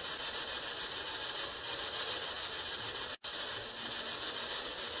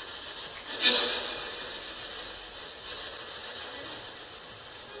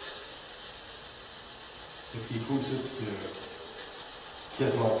 Ce qui est cool, c'est que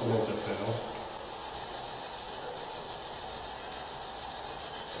quasiment tout l'interférence.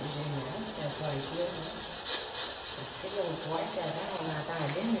 C'est génial, c'était pas éclair. Tu sais, l'autre boîte, avant, on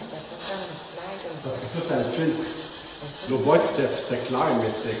entendait, mais c'était pas comme clair comme ça. Parce que ça le filtre. L'autre boîte, c'était clair,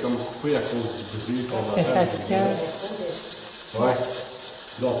 mais c'était comme coupé à cause du bruit qu'on entend. C'était fatigant. Ouais.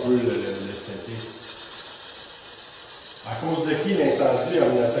 Là, on peut le setter. À cause de qui l'incendie en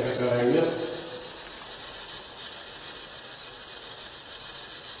 1988?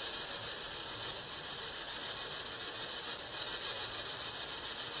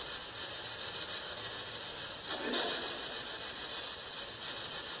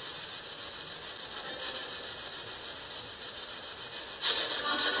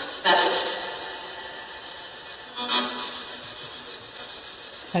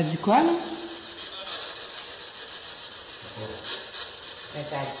 Ça dit quoi, là? Mais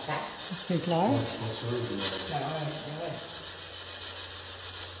ça a disparu. C'est clair.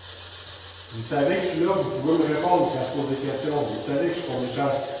 Si vous savez que je suis là, vous pouvez me répondre quand je pose des questions. Vous savez que je suis ton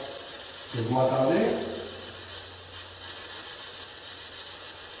échange. Est-ce que vous m'entendez?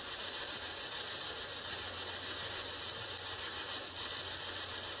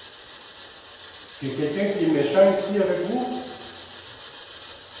 Est-ce qu'il y a quelqu'un qui est méchant ici avec vous?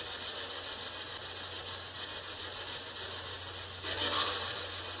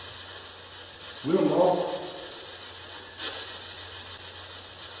 Oui ou non?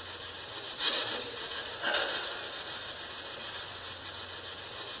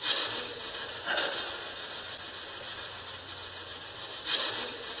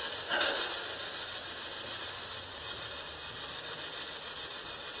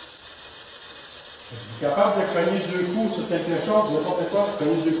 Êtes-vous capable de cogner deux coups sur quelque chose, n'importe quoi,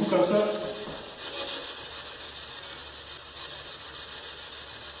 cogner deux coups comme ça?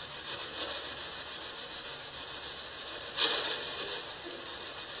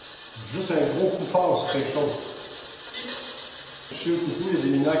 Juste un gros coup fort sur quelque chose. Je suis au coucou, il y a des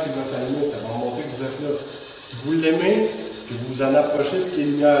lumières qui vont s'allumer, ça va montrer que vous êtes là. Si vous l'aimez, que vous vous en approchez et que les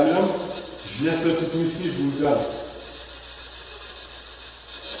lumières allument, je laisse le toutou ici, je vous le donne.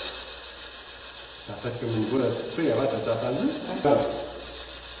 Ça fait comme une boule à petite fille avant, t'as-tu entendu? Donne.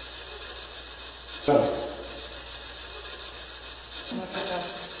 Donne. Comment ça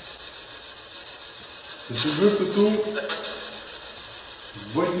passe? Si tu veux, toutou,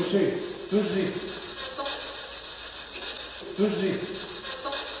 va y toucher. Touche-y. Touche-y.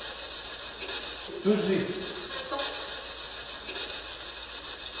 Touche-y.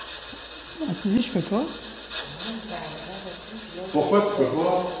 Tu dis, je peux pas. Pourquoi tu peux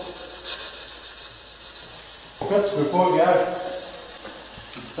pas? Pourquoi tu peux pas, regarde?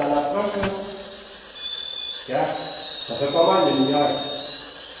 Tu t'en approches, là? Regarde, ça fait pas mal de lumière.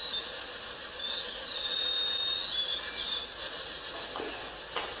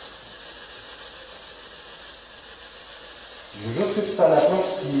 Je veux juste que tu t'en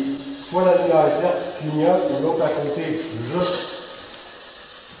approches, puis soit la lumière verte qui clignote ou l'autre à côté. Je veux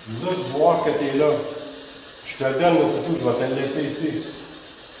juste voir que tu es là. Je te le donne, le toutou, je vais te le laisser ici.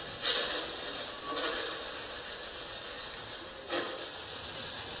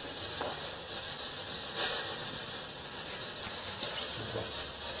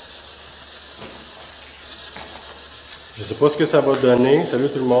 Je ne sais pas ce que ça va donner. Salut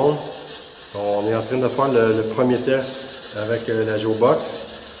tout le monde. On est en train de faire le premier test avec la Geobox.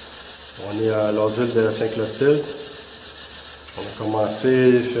 On est à l'asile de Saint-Clotilde. On a commencé,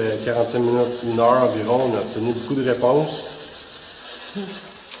 il fait 45 minutes, 1 heure environ. On a obtenu beaucoup de réponses.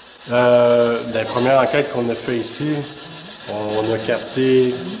 Dans la première enquête qu'on a fait ici, on a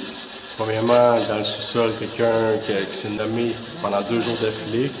capté, premièrement, dans le sous-sol, quelqu'un qui s'est nommé pendant 2 jours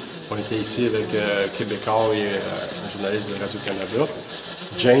d'affilée. On était ici avec Québécois et un journaliste de Radio-Canada.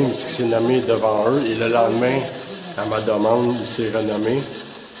 James qui s'est nommé devant eux et le lendemain, à ma demande, il s'est renommé.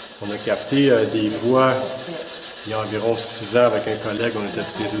 On a capté des voix il y a environ 6 ans avec un collègue, on était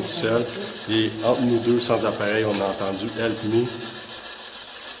tous les deux tout seuls. Et entre nous deux, sans appareil, on a entendu « Help me ».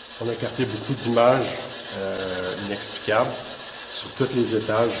 On a capté beaucoup d'images inexplicables sur tous les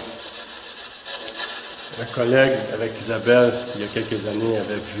étages. Un collègue avec Isabelle, il y a quelques années,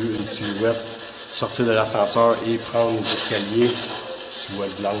 avait vu une silhouette sortir de l'ascenseur et prendre les escaliers,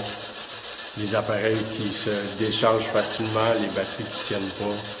 silhouette blanche. Les appareils qui se déchargent facilement, les batteries qui ne tiennent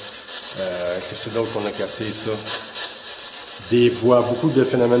pas. Que c'est d'autre qu'on a capté ça. Des voix, beaucoup de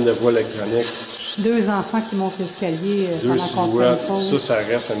phénomènes de voix électroniques. 2 enfants qui montent l'escalier 2 pendant qu'on fait une pause. ça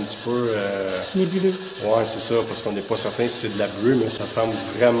reste un petit peu... nébuleux. Oui, c'est ça, parce qu'on n'est pas certain si c'est de la bruit, mais ça semble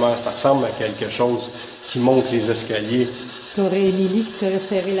vraiment, ça ressemble à quelque chose qui monte les escaliers. Tu aurais Émilie qui t'aurait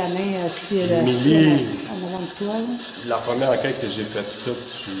serré la main si elle est assise en avant de toi. Là. La première enquête que j'ai faite ici,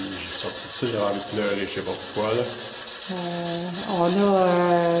 j'ai sorti de ça, j'avais envie de pleurer, je sais pas pourquoi. Là. On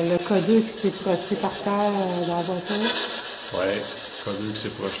a le K2 qui s'est projeté par terre dans la voiture. Oui, le K2 qui s'est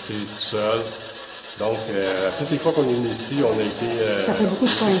projeté tout seul. Donc, toutes les fois qu'on est venu ici, on a été... ça fait beaucoup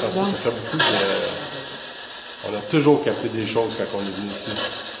de coïncidences. Ça fait beaucoup de... On a toujours capté des choses quand on est venu ici.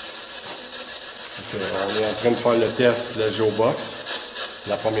 Donc, on est en train de faire le test de la Geobox.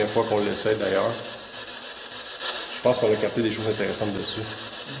 La première fois qu'on l'essaie d'ailleurs. Je pense qu'on a capté des choses intéressantes dessus.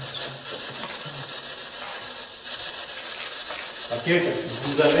 OK, si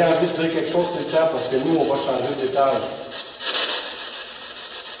vous avez envie de dire quelque chose, c'est le temps, parce que nous, on va changer d'étage.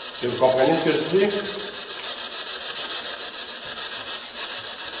 Est-ce que vous comprenez ce que je dis?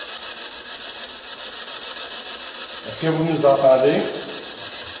 Est-ce que vous nous entendez?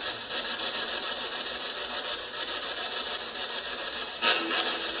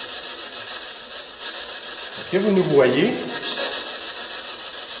 Est-ce que vous nous voyez?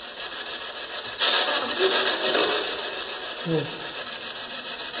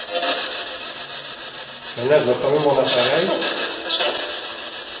 Maintenant, je vais fermer mon appareil.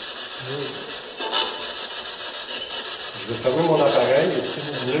 Je vais fermer mon appareil et si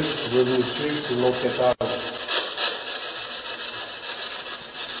vous voulez, vous pouvez nous suivre sur l'autre étage.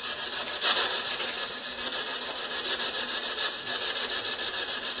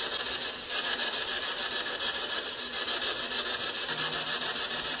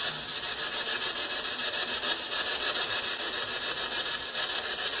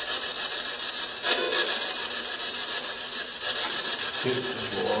 Je vais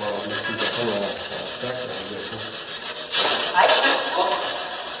mettre le téléphone en sac,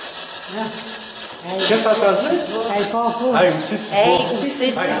 qu'est-ce que t'as entendu? Hey, part pas. Hey, où c'est tu vas? Hey, où c'est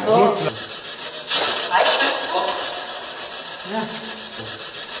tu vas?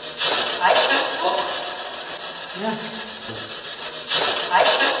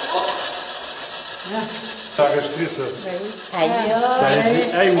 T'as enregistré ça? Ben oui. Aïe, Ça a dit,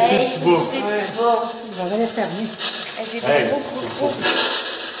 hey, où c'est tu vas? tu vas? On va aller fermer. J'ai des Hey. gros crocos.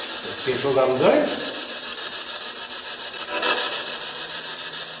 As-tu quelque chose à me dire?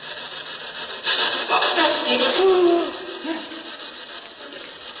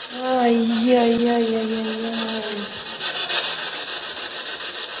 Aïe, aïe, aïe, aïe, aïe,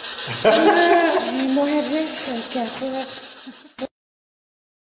 aïe. Moi, avec, je capote.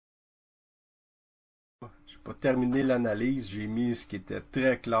 J'ai pas terminé l'analyse, j'ai mis ce qui était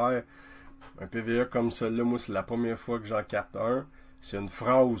très clair Un PVE comme celui-là, moi, c'est la première fois que j'en capte un. C'est une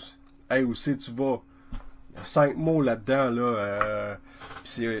phrase. « Hey, où c'est tu vas? » Il y a 5 mots là-dedans, là.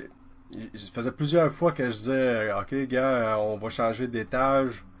 Ça faisait plusieurs fois que je disais « Ok, gars, on va changer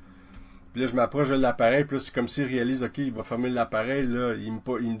d'étage. » Puis là, je m'approche de l'appareil, puis là, c'est comme s'il réalise « Ok, il va fermer l'appareil. » Là, il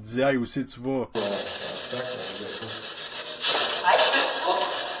me dit « Hey, où c'est tu vas? »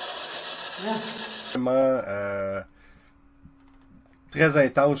 Vraiment très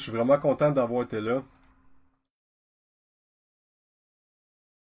intense. Je suis vraiment content d'avoir été là.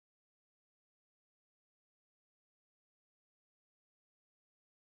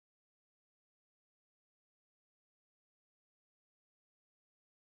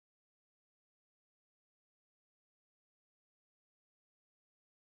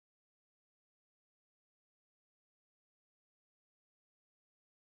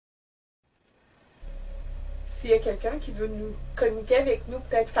 S'il y a quelqu'un qui veut nous communiquer avec nous,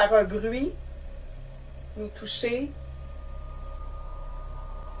 peut-être faire un bruit, nous toucher.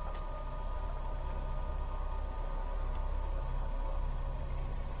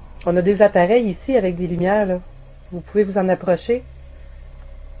 On a des appareils ici avec des lumières, là. Vous pouvez vous en approcher.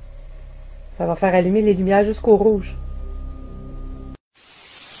 Ça va faire allumer les lumières jusqu'au rouge.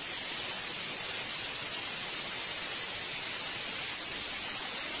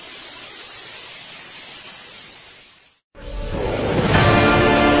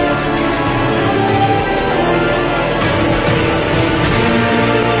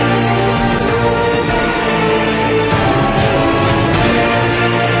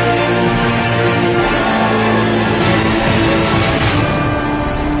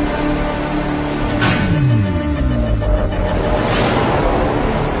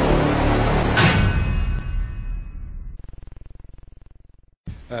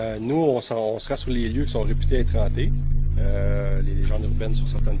 Nous, on sera sur les lieux qui sont réputés être hantés. Les légendes urbaines sur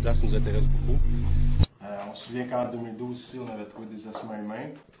certaines places nous intéressent beaucoup. On se souvient qu'en 2012, ici, on avait trouvé des ossements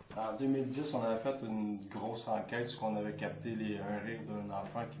humains. En 2010, on avait fait une grosse enquête sur qu'on avait capté un rire d'un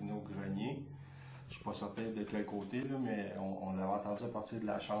enfant qui venait au grenier. Je ne suis pas certain de quel côté, là, mais on l'avait entendu à partir de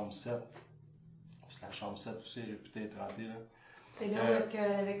la chambre 7. Parce que la chambre 7 aussi est réputée être hantée. C'est là où est-ce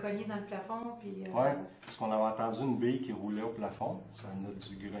qu'elle avait cogné dans le plafond, puis... Oui, parce qu'on avait entendu une bille qui roulait au plafond. Ça venait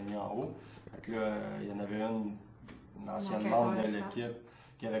du grenier en haut. Fait que là, il y en avait une ancienne membre de l'équipe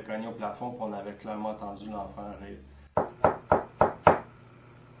qui avait cogné au plafond, puis on avait clairement entendu l'enfant rire.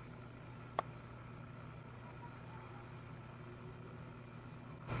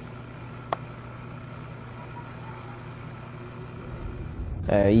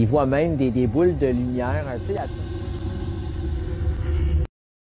 Il voit même des boules de lumière, tu sais,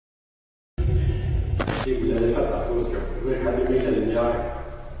 Et vous l'avez fait tantôt, est-ce que vous pouvez rallumer la lumière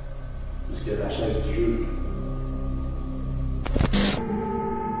jusqu'à la chaise du juge?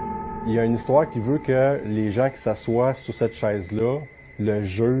 Il y a une histoire qui veut que les gens qui s'assoient sur cette chaise-là, le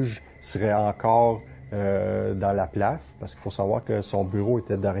juge serait encore dans la place, parce qu'il faut savoir que son bureau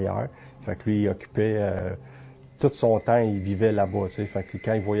était derrière. Fait que lui, il occupait tout son temps, il vivait là-bas. Tu sais. Fait que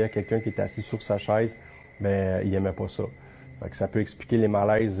quand il voyait quelqu'un qui était assis sur sa chaise, ben il aimait pas ça. Fait que ça peut expliquer les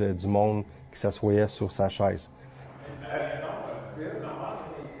malaises du monde qui s'assoyait sur sa chaise.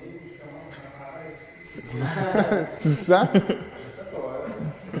 Tu le sens?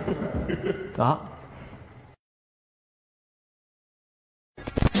 Ah.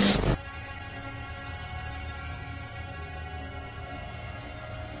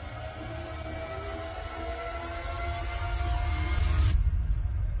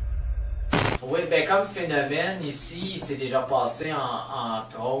 Oui, ben comme phénomène, ici, c'est déjà passé,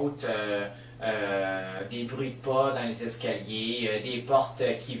 entre autres, des bruits de pas dans les escaliers, des portes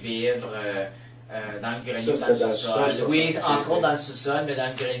qui vibrent dans le grenier, dans le sous-sol. Oui, entre autres dans le sous-sol, mais dans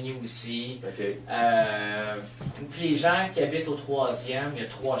le grenier aussi. Okay. Puis les gens qui habitent au troisième, il y a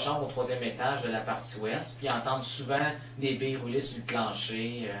 3 chambres au 3e étage de la partie ouest, puis ils entendent souvent des billes rouler sur le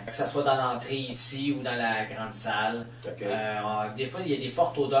plancher, que ce soit dans l'entrée ici ou dans la grande salle. Okay. Des fois, il y a des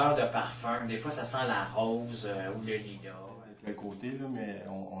fortes odeurs de parfum. Des fois, ça sent la rose ou le lilas. De quel côté, là, mais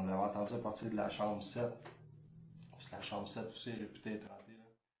on l'avait entendu à partir de la chambre 7. Parce que la chambre 7 aussi est réputée être hantée.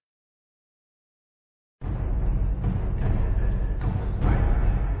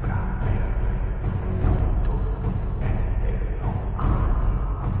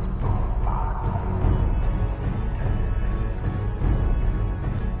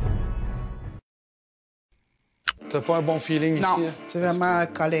 T'as pas un bon feeling ici? Non, c'est vraiment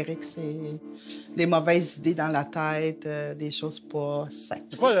colérique. C'est des mauvaises idées dans la tête, des choses pas saines.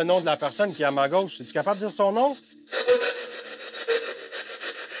 C'est quoi le nom de la personne qui est à ma gauche? Es-tu capable de dire son nom?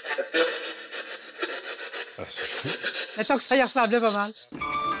 Mettons que ça y ressemblait pas mal.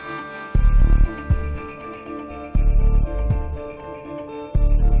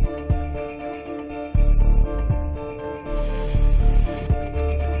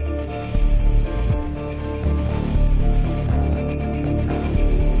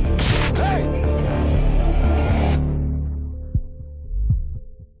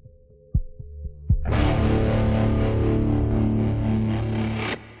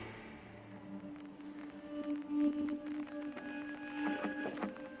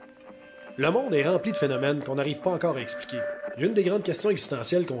 Le monde est rempli de phénomènes qu'on n'arrive pas encore à expliquer. Et une des grandes questions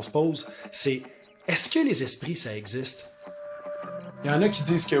existentielles qu'on se pose, c'est est-ce que les esprits, ça existe? Il y en a qui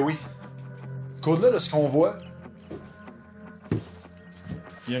disent que oui. Qu'au-delà de ce qu'on voit,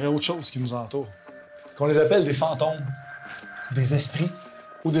 il y aurait autre chose qui nous entoure. Qu'on les appelle des fantômes, des esprits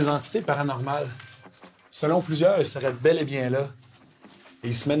ou des entités paranormales. Selon plusieurs, ils seraient bel et bien là. Et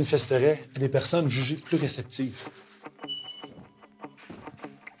ils se manifesteraient à des personnes jugées plus réceptives.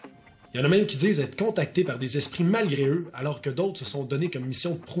 Il y en a même qui disent être contactés par des esprits malgré eux, alors que d'autres se sont donnés comme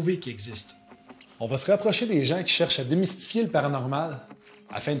mission de prouver qu'ils existent. On va se rapprocher des gens qui cherchent à démystifier le paranormal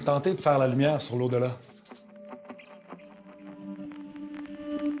afin de tenter de faire la lumière sur l'au-delà.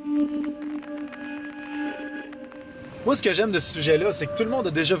 Moi, ce que j'aime de ce sujet-là, c'est que tout le monde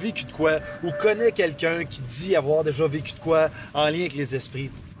a déjà vécu de quoi ou connaît quelqu'un qui dit avoir déjà vécu de quoi en lien avec les esprits.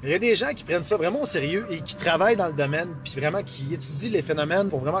 Il y a des gens qui prennent ça vraiment au sérieux et qui travaillent dans le domaine, puis vraiment qui étudient les phénomènes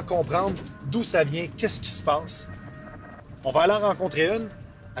pour vraiment comprendre d'où ça vient, qu'est-ce qui se passe. On va aller en rencontrer une.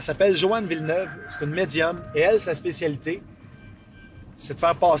 Elle s'appelle Joanne Villeneuve. C'est une médium et elle, sa spécialité, c'est de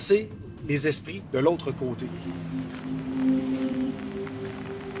faire passer les esprits de l'autre côté.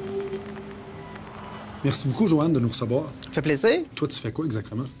 Merci beaucoup, Joanne, de nous recevoir. Ça fait plaisir. Toi, tu fais quoi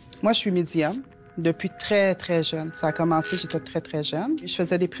exactement? Moi, je suis médium depuis très, très jeune. Ça a commencé, j'étais très, très jeune. Je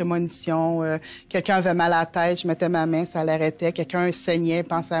faisais des prémonitions. Quelqu'un avait mal à la tête, je mettais ma main, ça l'arrêtait. Quelqu'un saignait,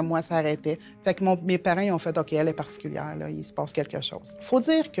 pensait à moi, ça arrêtait. Fait que mes parents, ils ont fait, OK, elle est particulière, là, il se passe quelque chose. Il faut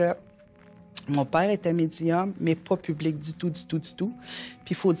dire que mon père était médium, mais pas public du tout, du tout, du tout.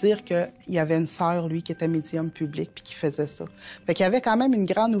 Puis il faut dire qu'il y avait une sœur, lui, qui était médium public, puis qui faisait ça. Fait qu'il y avait quand même une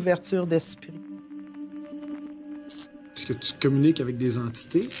grande ouverture d'esprit. Est-ce que tu communiques avec des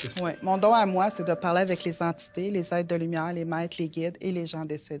entités? Oui. Mon don à moi, c'est de parler avec les entités, les êtres de lumière, les maîtres, les guides et les gens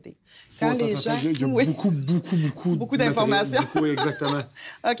décédés. Quand les gens... Il y a beaucoup d'informations. Oui, exactement.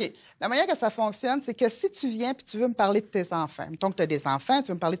 OK. La manière que ça fonctionne, c'est que si tu viens puis tu veux me parler de tes enfants, mettons que tu as des enfants, tu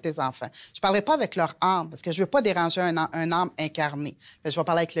veux me parler de tes enfants, je ne parlerai pas avec leur âme, parce que je ne veux pas déranger un âme incarné. Je vais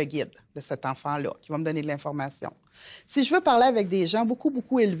parler avec le guide de cet enfant-là, qui va me donner de l'information. Si je veux parler avec des gens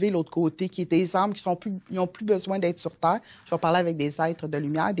beaucoup élevés de l'autre côté, qui est des âmes qui n'ont plus besoin d'être sur Terre, je vais parler avec des êtres de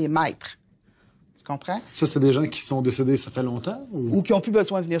lumière, des maîtres. Tu comprends? Ça, c'est des gens qui sont décédés, ça fait longtemps? Ou qui n'ont plus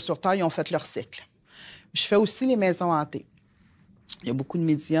besoin de venir sur Terre, ils ont fait leur cycle. Je fais aussi les maisons hantées. Il y a beaucoup de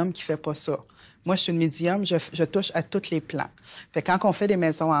médiums qui ne font pas ça. Moi, je suis une médium, je touche à tous les plans. Fait que quand on fait des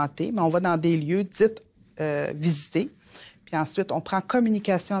maisons hantées, on va dans des lieux dits visités. Puis ensuite, on prend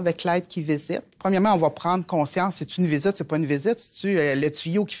communication avec l'être qui visite. Premièrement, on va prendre conscience, c'est une visite, c'est pas une visite, c'est-tu le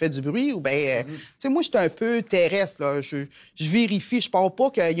tuyau qui fait du bruit ou bien... Tu sais, moi, je suis un peu terrestre, là. Je vérifie, je parle pas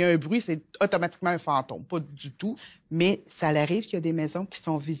qu'il y a un bruit, c'est automatiquement un fantôme. Pas du tout. Mais ça arrive qu'il y a des maisons qui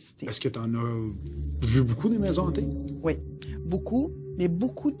sont visitées. Est-ce que tu en as vu beaucoup des maisons hantées? Oui, beaucoup, mais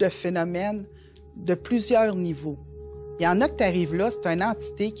beaucoup de phénomènes de plusieurs niveaux. Il y en a que tu arrives là, c'est une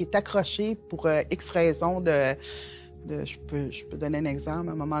entité qui est accrochée pour X raisons je peux donner un exemple.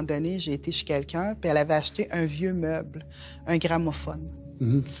 À un moment donné, j'ai été chez quelqu'un, puis elle avait acheté un vieux meuble, un gramophone.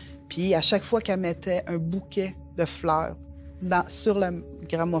 Puis à chaque fois qu'elle mettait un bouquet de fleurs sur le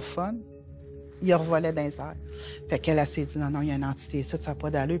gramophone, il revolait dans les airs. Fait qu'elle s'est dit, non, il y a une entité, ça n'a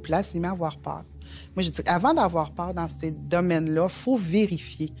pas d'allure. Puis là, elle s'est mise à avoir peur. Moi, j'ai dit, avant d'avoir peur dans ces domaines-là, il faut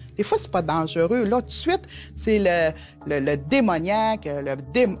vérifier. Des fois, c'est pas dangereux. Là, tout de suite, c'est le démoniaque,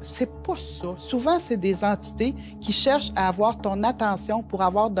 c'est pas ça. Souvent, c'est des entités qui cherchent à avoir ton attention pour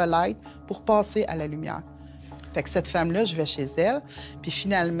avoir de l'aide, pour passer à la lumière. Fait que cette femme-là, je vais chez elle, puis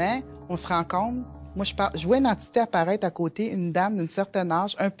finalement, on se rend compte, moi, je vois une entité apparaître à côté, une dame d'un certain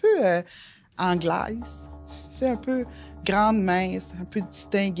âge, un peu anglaise, tu sais, un peu grande, mince, un peu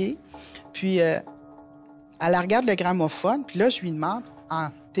distinguée. Puis, elle regarde le gramophone, puis là, je lui demande, en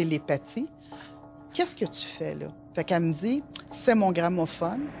télépathie, « Qu'est-ce que tu fais là? » Fait qu'elle me dit, « C'est mon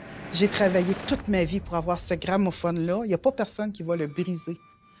gramophone. J'ai travaillé toute ma vie pour avoir ce gramophone-là. Il n'y a pas personne qui va le briser. »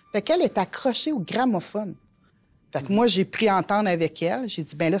 Fait qu'elle est accrochée au gramophone. Fait que moi, j'ai pris entendre avec elle. J'ai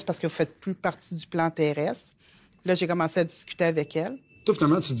dit, ben là, c'est parce que vous faites plus partie du plan terrestre. Là, j'ai commencé à discuter avec elle. Toi,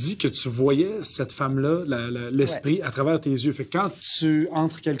 finalement, tu dis que tu voyais cette femme-là, l'esprit, à travers tes yeux. Fait que quand tu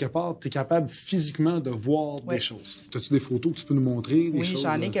entres quelque part, tu es capable physiquement de voir des choses. As-tu des photos que tu peux nous montrer? Oui,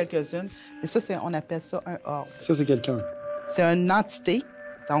 j'en ai quelques-unes. Mais ça, on appelle ça un orbe. Ça, c'est quelqu'un? C'est une entité,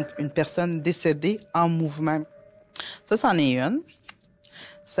 donc une personne décédée en mouvement. Ça, c'en est une.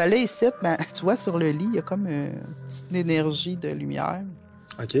 Celle-là, ici, ben, tu vois, sur le lit, il y a comme une petite énergie de lumière.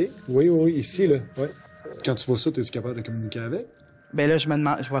 OK. Oui, ici, là. Ouais. Quand tu vois ça, es-tu capable de communiquer avec? Ben là, je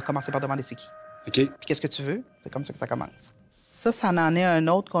vais commencer par demander c'est qui. OK. Puis qu'est-ce que tu veux? C'est comme ça que ça commence. Ça en est un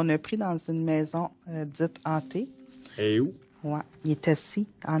autre qu'on a pris dans une maison dite hantée. Et où? Ouais. Il est assis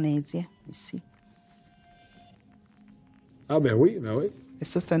en indien, ici. Ah, ben oui, ben oui. Et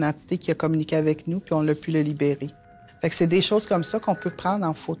ça, c'est une entité qui a communiqué avec nous, puis on l'a pu le libérer. Fait que c'est des choses comme ça qu'on peut prendre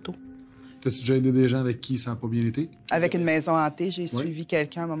en photo. T'as-tu déjà aidé des gens avec qui ça n'a pas bien été? Avec une maison hantée, j'ai suivi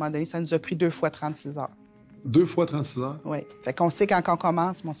quelqu'un à un moment donné. Ça nous a pris 2 fois 36 heures. 2 fois 36 heures? Oui. Fait qu'on sait quand on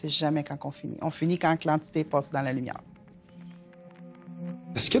commence, mais on sait jamais quand on finit. On finit quand l'entité passe dans la lumière.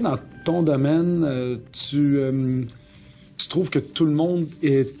 Est-ce que dans ton domaine, tu trouves que tout le monde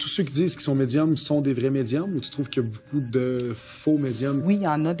et tous ceux qui disent qu'ils sont médiums sont des vrais médiums ou tu trouves qu'il y a beaucoup de faux médiums? Oui, il y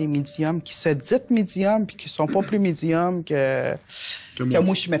en a des médiums qui se disent médiums puis qui sont pas plus médiums que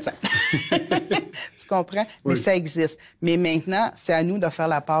moi, je suis médecin. Tu comprends? Oui. Mais ça existe. Mais maintenant, c'est à nous de faire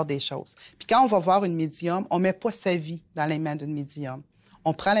la part des choses. Puis quand on va voir une médium, on met pas sa vie dans les mains d'une médium.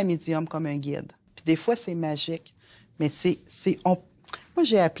 On prend la médium comme un guide. Puis des fois, c'est magique. Mais moi,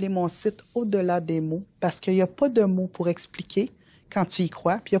 j'ai appelé mon site « Au-delà des mots » parce qu'il n'y a pas de mots pour expliquer quand tu y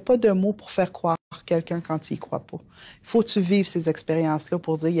crois, puis il n'y a pas de mots pour faire croire quelqu'un quand tu y crois pas. Il faut que tu vives ces expériences-là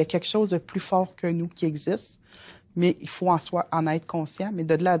pour dire il y a quelque chose de plus fort que nous qui existe, mais il faut en être conscient. Mais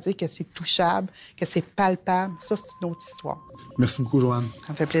de là à dire que c'est touchable, que c'est palpable, ça, c'est une autre histoire. Merci beaucoup, Joanne.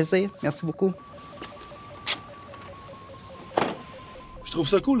 Ça me fait plaisir. Merci beaucoup. Je trouve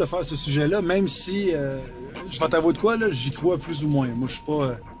ça cool de faire ce sujet-là, même si, je vais t'avouer de quoi, là, j'y crois plus ou moins. Moi, je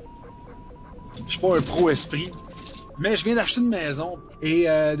suis pas un pro-esprit, mais je viens d'acheter une maison. Et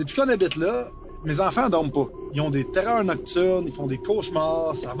depuis qu'on habite là, mes enfants dorment pas. Ils ont des terreurs nocturnes, ils font des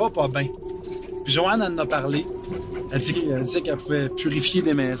cauchemars, ça va pas bien. Puis Joanne en a parlé. Elle disait qu'elle pouvait purifier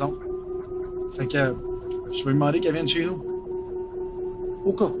des maisons. Fait que je vais lui demander qu'elle vienne chez nous.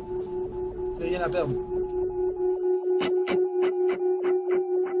 Au cas. Il n'y a rien à perdre.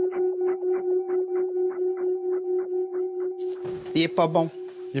 Il est pas bon.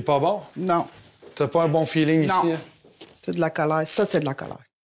 Il est pas bon? Non. T'as pas un bon feeling Non. ici? Hein? C'est de la colère. Ça, c'est de la colère.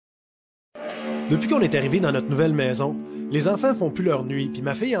 Depuis qu'on est arrivé dans notre nouvelle maison, les enfants font plus leur nuit, puis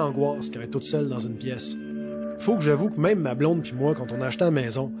ma fille angoisse quand elle est toute seule dans une pièce. Faut que j'avoue que même ma blonde puis moi, quand on a acheté la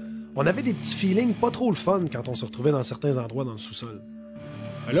maison, on avait des petits feelings pas trop le fun quand on se retrouvait dans certains endroits dans le sous-sol.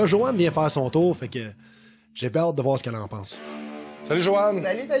 Mais là, Joanne vient faire son tour, fait que j'ai peur hâte de voir ce qu'elle en pense. Salut Joanne!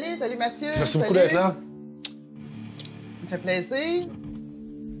 Salut Mathieu! Merci beaucoup d'être là. Ça me fait plaisir.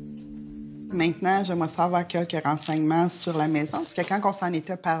 Maintenant, j'aimerais savoir quelques renseignements sur la maison. Parce que quand on s'en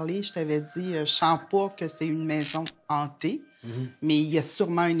était parlé, je t'avais dit, je sens pas que c'est une maison hantée, mais il y a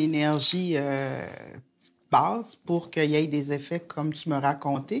sûrement une énergie base pour qu'il y ait des effets comme tu me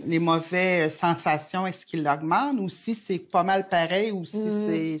racontais. Les mauvaises sensations, est-ce qu'ils augmentent ou si c'est pas mal pareil ou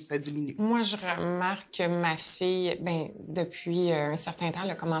si ça diminue? Moi, je remarque que ma fille, depuis un certain temps,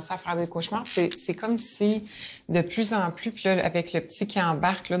 elle a commencé à faire des cauchemars. C'est comme si, de plus en plus, puis là, avec le petit qui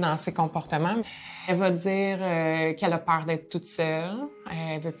embarque là, dans ses comportements, elle va dire qu'elle a peur d'être toute seule.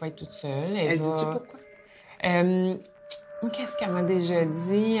 Elle veut pas être toute seule. Elle dit-tu pourquoi? Qu'est-ce qu'elle m'a déjà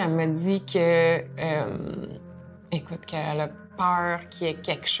dit? Elle m'a dit que, écoute, qu'elle a peur qu'il y ait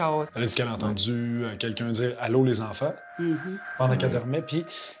quelque chose. Elle a dit qu'elle a entendu quelqu'un dire « Allô, les enfants? Pendant qu'elle dormait. Puis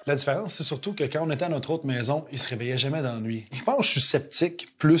la différence, c'est surtout que quand on était à notre autre maison, il se réveillait jamais dans la nuit. Je pense que je suis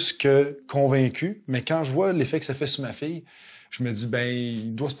sceptique plus que convaincu, mais quand je vois l'effet que ça fait sur ma fille, je me dis,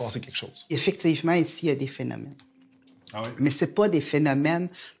 il doit se passer quelque chose. Effectivement, ici, il y a des phénomènes. Ah oui? Mais c'est pas des phénomènes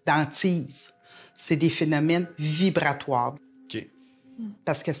d'antise. C'est des phénomènes vibratoires. OK.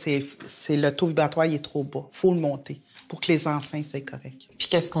 Parce que le taux vibratoire il est trop bas. Il faut le monter pour que les enfants, c'est correct. Puis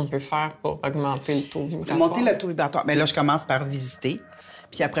qu'est-ce qu'on peut faire pour augmenter le taux vibratoire? Monter le taux vibratoire. Mais là, je commence par visiter.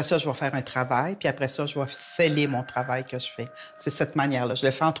 Puis après ça, je vais faire un travail. Puis après ça, je vais sceller mon travail que je fais. C'est cette manière-là. Je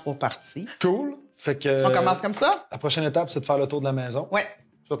le fais en 3 parties. Cool. Fait que... On commence comme ça? La prochaine étape, c'est de faire le tour de la maison. Ouais.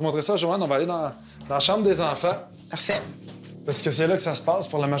 Je vais te montrer ça, Joanne. On va aller dans la chambre des enfants. Parfait. Parce que c'est là que ça se passe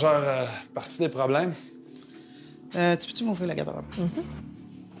pour la majeure partie des problèmes. Tu peux-tu m'ouvrir la garde-robe?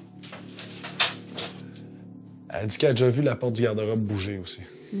 Elle dit qu'elle a déjà vu la porte du garde-robe bouger aussi.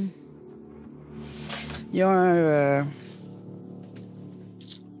 Il y a un...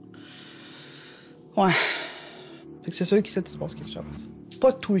 Ouais. Fait que c'est sûr qu'il se passe quelque chose.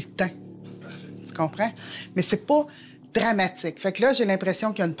 Pas tout le temps. Tu comprends? Mais c'est pas dramatique. Fait que là, j'ai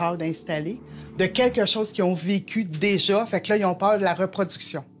l'impression qu'il y a une peur d'installer, de quelque chose qu'ils ont vécu déjà. Fait que là, ils ont peur de la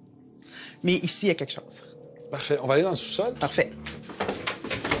reproduction. Mais ici, il y a quelque chose. Parfait. On va aller dans le sous-sol? Parfait.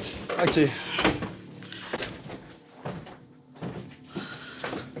 OK.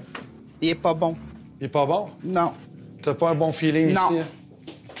 Il est pas bon. Il est pas bon? Non. T'as pas un bon feeling ici?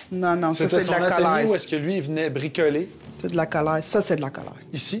 Non, non, ça, c'était c'est de son la atelier colère. ou est-ce que lui, il venait bricoler? C'est de la colère. Ça, c'est de la colère.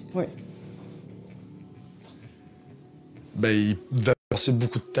 Ici? Oui. Il devait Passer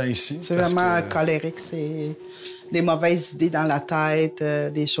beaucoup de temps ici. C'est vraiment colérique. C'est des mauvaises idées dans la tête,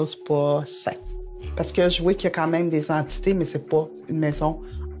 des choses pas saines. Parce que je vois qu'il y a quand même des entités, mais c'est pas une maison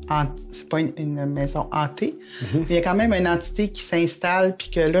une maison hantée. Il y a quand même une entité qui s'installe, puis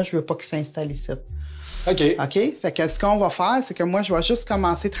que là, je veux pas qu'il s'installe ici. OK. OK? Fait que ce qu'on va faire, c'est que moi, je vais juste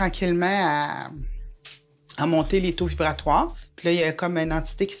commencer tranquillement à monter les taux vibratoires. Puis là, il y a comme une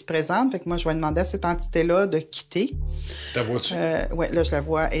entité qui se présente. Fait que moi, je vais demander à cette entité-là de quitter. Ta vois-tu? Oui, là, je la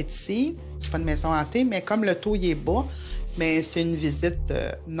vois être ici. C'est pas une maison hantée, mais comme le taux, il est bas, mais c'est une visite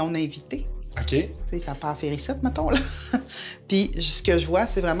non invitée. OK. Tu sais, ça part faire ici, mettons, là. Puis, ce que je vois,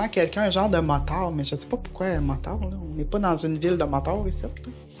 c'est vraiment quelqu'un, un genre de motard. Mais je sais pas pourquoi un motard, là. On n'est pas dans une ville de motards ici, là.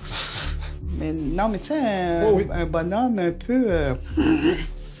 Mais non, mais tu sais, un bonhomme un peu...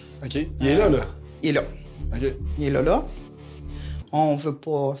 OK. Il est là, là? Il est là. OK. Il est là. On veut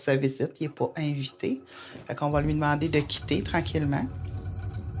pas sa visite, il est pas invité. Fait qu'on va lui demander de quitter tranquillement.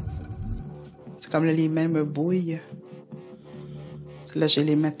 C'est comme là, les mains me bouillent. Parce que là, j'ai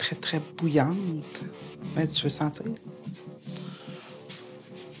les mains très, très bouillantes. Ben, tu veux sentir?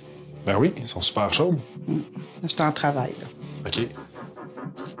 Ben oui, ils sont super chauds. Là, je suis en travail, là. OK.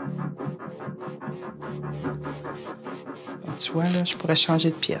 Donc, tu vois, là, je pourrais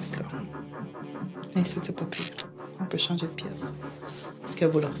changer de pièce, là. Ici, c'est pas pire. On peut changer de pièce. Est-ce que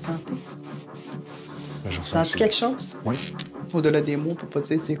vous le ressentez? Ben, je Sens-tu quelque chose? Oui. Au-delà des mots, on peut pas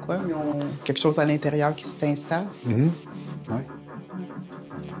dire c'est quoi, mais quelque chose à l'intérieur qui s'installe. Oui.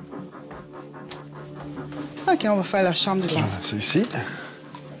 OK, on va faire la chambre des enfants. C'est ici.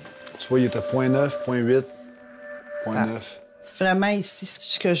 Tu vois, il est à 0.9, 0.8, 0.9. Vraiment, ici,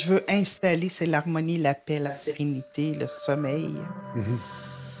 ce que je veux installer, c'est l'harmonie, la paix, la sérénité, le sommeil.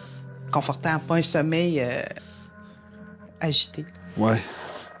 Confortant, pas un sommeil agité. Ouais.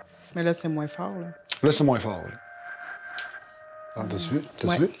 Mais là, c'est moins fort, là. Là, c'est moins fort, oui. Ah, t'as vu?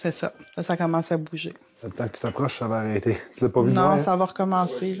 Oui, c'est ça. Là, ça commence à bouger. Le temps que tu t'approches, ça va arrêter. Tu l'as pas vu? Non, ça va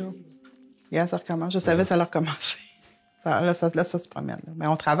recommencer, là. Regarde, ça recommence. Je savais que ça allait recommencer. Là, ça se promène, là. Mais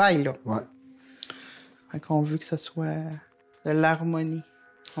on travaille, là. Ouais. Fait qu'on veut que ce soit de l'harmonie.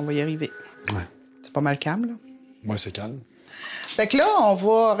 On va y arriver. Ouais. C'est pas mal calme, là. Moi, c'est calme. Fait que là, on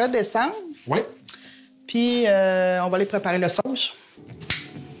va redescendre. Oui. Puis, on va aller préparer le sauge.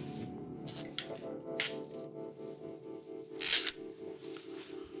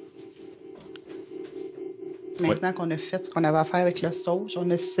 Maintenant qu'on a fait ce qu'on avait à faire avec le sauge, on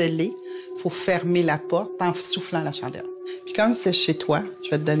a scellé, il faut fermer la porte en soufflant la chandelle. Puis comme c'est chez toi, je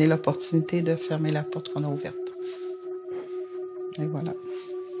vais te donner l'opportunité de fermer la porte qu'on a ouverte. Et voilà.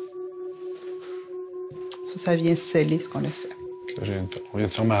 Ça vient sceller ce qu'on a fait. Là, on vient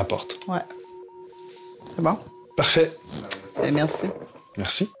de fermer la porte. Ouais. C'est bon? Parfait. Merci.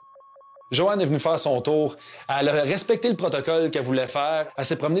 Merci. Joanne est venue faire son tour. Elle a respecté le protocole qu'elle voulait faire. Elle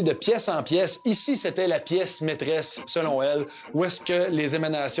s'est promenée de pièce en pièce. Ici, c'était la pièce maîtresse, selon elle, où est-ce que les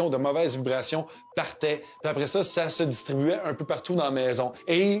émanations de mauvaises vibrations partaient. Puis après ça, ça se distribuait un peu partout dans la maison.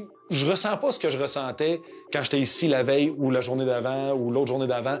 Et je ressens pas ce que je ressentais quand j'étais ici la veille ou la journée d'avant ou l'autre journée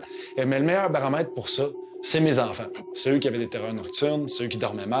d'avant. Mais le meilleur baromètre pour ça, c'est mes enfants. C'est eux qui avaient des terreurs nocturnes, c'est eux qui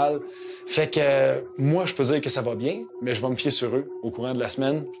dormaient mal. Fait que moi, je peux dire que ça va bien, mais je vais me fier sur eux au courant de la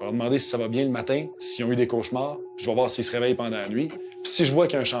semaine. Je vais leur demander si ça va bien le matin, s'ils ont eu des cauchemars. Je vais voir s'ils se réveillent pendant la nuit. Puis si je vois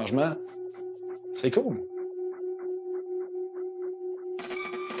qu'il y a un changement, c'est cool.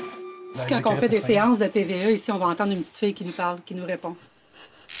 C'est quand on fait des séances de PVE, ici, on va entendre une petite fille qui nous parle, qui nous répond.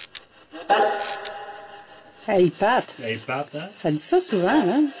 Hey, Pat. Hey, Pat, hein? Ça dit ça souvent,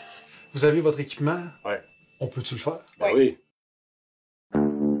 hein? Vous avez votre équipement? Ouais. On peut-tu le faire? Ben oui.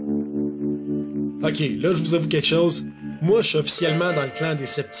 OK, là, je vous avoue quelque chose. Moi, je suis officiellement dans le clan des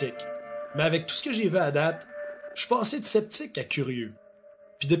sceptiques. Mais avec tout ce que j'ai vu à date, je suis passé de sceptique à curieux.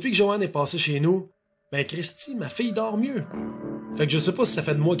 Puis depuis que Joanne est passée chez nous, ben Christy, ma fille dort mieux. Fait que je sais pas si ça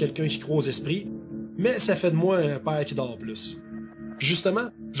fait de moi quelqu'un qui croit aux esprits, mais ça fait de moi un père qui dort plus. Puis justement,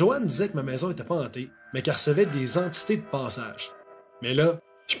 Joanne disait que ma maison était pas hantée, mais qu'elle recevait des entités de passage. Mais là,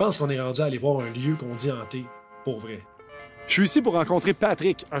 je pense qu'on est rendu à aller voir un lieu qu'on dit hanté, pour vrai. Je suis ici pour rencontrer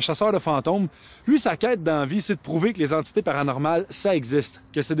Patrick, un chasseur de fantômes. Lui, sa quête dans la vie, c'est de prouver que les entités paranormales, ça existe,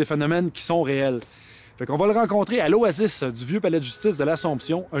 que c'est des phénomènes qui sont réels. Fait qu'on va le rencontrer à l'Oasis du vieux palais de justice de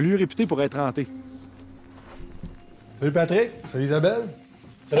l'Assomption, un lieu réputé pour être hanté. Salut Patrick, salut Isabelle.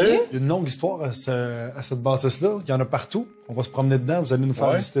 Salut. Il y a une longue histoire à cette bâtisse-là. Il y en a partout. On va se promener dedans. Vous allez nous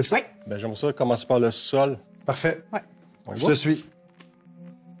faire visiter ça. Oui. Ben, j'aime ça commencer par le sol. Parfait. Ouais. Je te suis.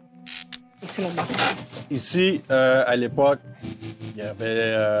 Ici, là-bas. Ici, à l'époque, Il y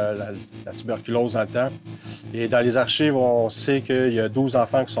avait la tuberculose dans le temps. Et dans les archives, on sait qu'il y a 12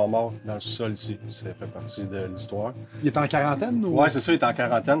 enfants qui sont morts dans le sol ici. Ça fait partie de l'histoire. Il est en quarantaine, ou? Oui, c'est ça, il est en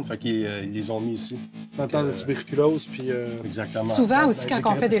quarantaine, fait qu'ils les ont mis ici. Dans le temps de tuberculose, puis... Exactement. Souvent aussi, quand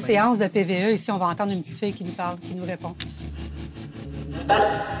on fait des séances de PVE, ici, on va entendre une petite fille qui nous parle, qui nous répond.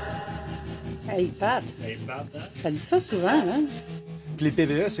 Hey, Pat. Hey, Pat, hein? Ça dit ça souvent, hein? Puis les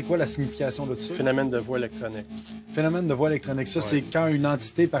PVE, c'est quoi la signification de ça? Phénomène de voix électronique. Phénomène de voix électronique. Ça, c'est quand une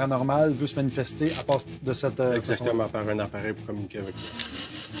entité paranormale veut se manifester à part de cette façon. Exactement, par un appareil pour communiquer avec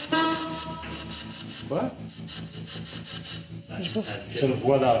nous. Quoi? C'est une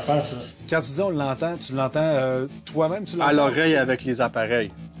voix d'enfant, ça. Quand tu dis on l'entend, tu l'entends toi-même, tu l'entends? À l'oreille avec les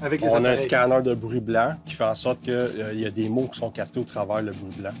appareils. Avec les on appareils. a un scanner de bruit blanc qui fait en sorte qu'il y a des mots qui sont captés au travers le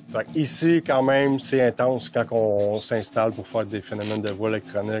bruit blanc. Fait ici, quand même, c'est intense quand on s'installe pour faire des phénomènes de voix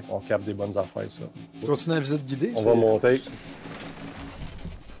électronique. On capte des bonnes affaires, ça. Tu continues la visite guidée? On va monter.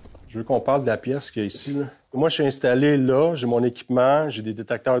 Je veux qu'on parle de la pièce qu'il y a ici, là. Moi, je suis installé là, j'ai mon équipement, j'ai des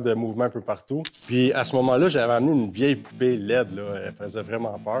détecteurs de mouvement un peu partout. Puis à ce moment-là, j'avais amené une vieille poupée LED, là. Elle faisait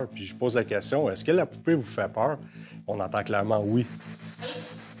vraiment peur. Puis je pose la question, est-ce que la poupée vous fait peur? On entend clairement oui.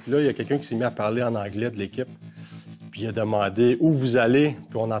 Puis là, il y a quelqu'un qui s'est mis à parler en anglais de l'équipe. Puis il a demandé où vous allez,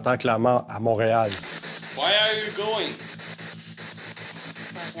 puis on entend clairement à Montréal. Why are you going?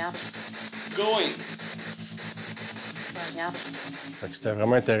 Going. Fait que c'était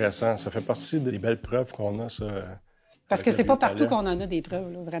vraiment intéressant. Ça fait partie des belles preuves qu'on a, ça. Parce que c'est pas partout qu'on en a des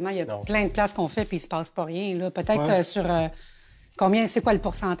preuves, là. Vraiment, il y a plein de places qu'on fait puis il se passe pas rien, là. Peut-être sur combien, c'est quoi le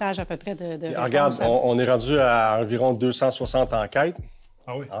pourcentage à peu près de regarde, on est rendu à environ 260 enquêtes.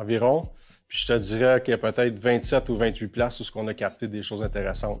 Ah oui? Environ. Puis je te dirais qu'il y a peut-être 27 ou 28 places où on a capté des choses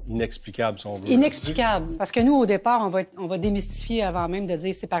intéressantes, inexplicables si on veut. Inexplicables. Parce que nous, au départ, on va démystifier avant même de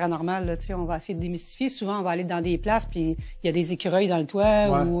dire c'est paranormal. Là, on va essayer de démystifier. Souvent, on va aller dans des places, puis il y a des écureuils dans le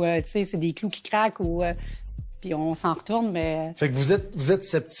toit, ou c'est des clous qui craquent, ou puis on s'en retourne, mais... Fait que vous êtes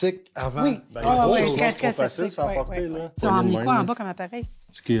sceptique avant? Oui. Très sceptique. Tu as emmené quoi en bas comme appareil?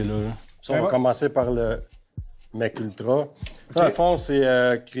 Ce qui est là. Ça, on va commencer par le Mec Ultra. Dans le fond, c'est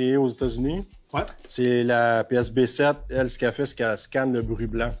créé aux États-Unis. Ouais. C'est la PSB7. Elle, ce qu'elle fait, c'est qu'elle scanne le bruit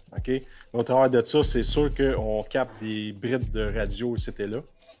blanc. OK? Au travers de ça, c'est sûr qu'on capte des brides de radio ici et là.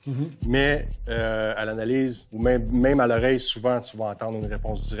 Mais à l'analyse, ou même à l'oreille, souvent, tu vas entendre une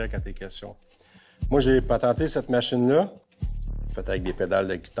réponse directe à tes questions. Moi, j'ai patenté cette machine-là, faite avec des pédales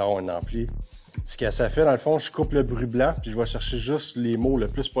de guitare, un ampli. Ce que ça fait, dans le fond, je coupe le bruit blanc, puis je vais chercher juste les mots le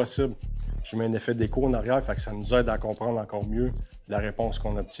plus possible. Je mets un effet d'écho en arrière, fait que ça nous aide à comprendre encore mieux la réponse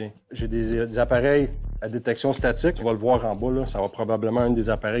qu'on obtient. J'ai des appareils à détection statique. Tu vas le voir en bas, là. Ça va probablement un des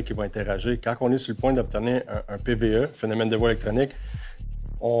appareils qui va interagir. Quand on est sur le point d'obtenir un PVE, phénomène de voix électronique,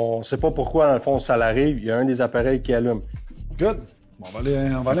 on ne sait pas pourquoi, dans le fond, ça l'arrive. Il y a un des appareils qui allume. Good. Bon,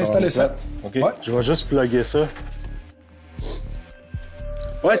 on va aller installer ça. OK. Ouais. Je vais juste plugger ça.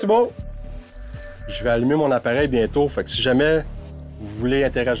 Ouais, c'est bon. Je vais allumer mon appareil bientôt. Fait que si jamais vous voulez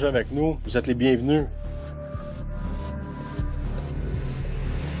interagir avec nous, vous êtes les bienvenus.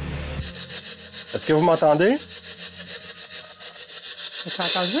 Est-ce que vous m'entendez? Tu as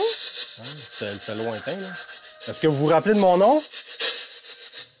entendu? C'est lointain, là. Est-ce que vous vous rappelez de mon nom?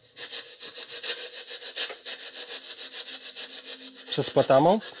 Ça, c'est pas ta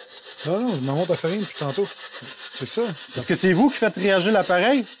montre? Non, ma montre a fait rien depuis tantôt. C'est ça. Est-ce que c'est vous qui faites réagir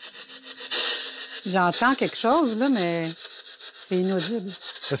l'appareil? J'entends quelque chose, là, mais c'est inaudible.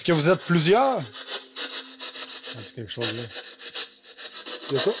 Est-ce que vous êtes plusieurs? C'est quelque chose, là.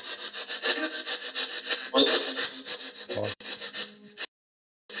 C'est quoi? Ouais.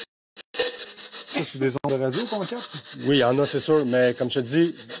 Ça, c'est des ondes de radio qu'on capte? Oui, il y en a, c'est sûr, mais comme je te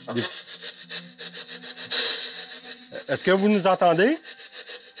dis... Est-ce que vous nous entendez?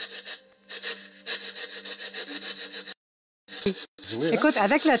 Oui, écoute,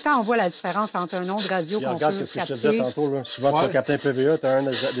 avec le temps, on voit la différence entre un onde radio qu'on peut regarde ce que capter. je te disais tantôt, là. Souvent, tu vas capter un PVE, tu as un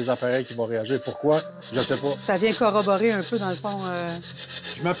des appareils qui va réagir. Pourquoi? Je ne sais pas. Ça vient corroborer un peu, dans le fond.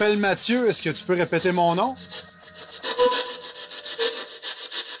 Je m'appelle Mathieu. Est-ce que tu peux répéter mon nom?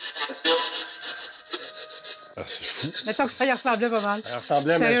 Ah, c'est fou. Mettons que ça y ressemblait pas mal. Ça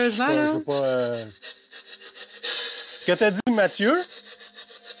ressemblait, sérieusement, mais là? je veux pas... Ce que tu as dit, Mathieu...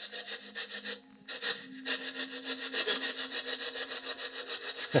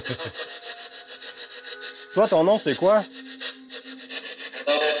 Toi, ton nom, c'est quoi?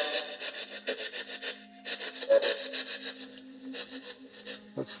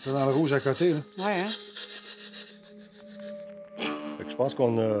 C'est dans le rouge à côté, là. Ouais, hein? Fait que je pense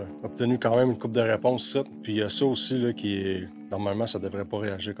qu'on a obtenu quand même une couple de réponses, ça. Puis il y a ça aussi, là, qui est... Normalement, ça devrait pas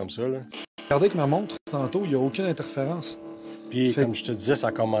réagir comme ça, là. Regardez que ma montre, tantôt, il n'y a aucune interférence. Puis, comme je te disais, ça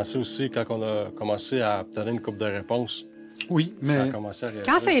a commencé aussi quand on a commencé à obtenir une couple de réponses. Oui, mais... Ça a commencé à réagir.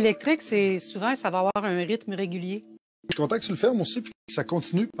 Quand c'est électrique, c'est souvent, ça va avoir un rythme régulier. Je suis content que tu le fermes aussi, puis que ça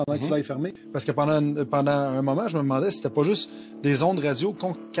continue pendant que tu l'aies fermé. Parce que pendant un moment, je me demandais si c'était pas juste des ondes radio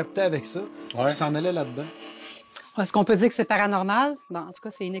qu'on captait avec ça, qui s'en allait là-dedans. Est-ce qu'on peut dire que c'est paranormal? Bon, en tout cas,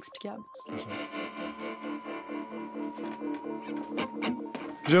 c'est inexplicable.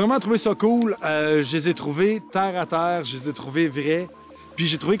 J'ai vraiment trouvé ça cool. Je les ai trouvés terre à terre, je les ai trouvés vrais. Puis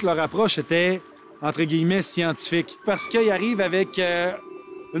j'ai trouvé que leur approche était, entre guillemets, scientifique. Parce qu'ils arrivent avec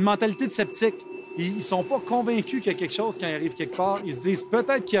une mentalité de sceptique. Ils sont pas convaincus qu'il y a quelque chose quand ils arrivent quelque part. Ils se disent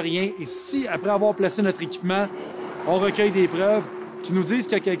peut-être qu'il n'y a rien. Et si, après avoir placé notre équipement, on recueille des preuves qui nous disent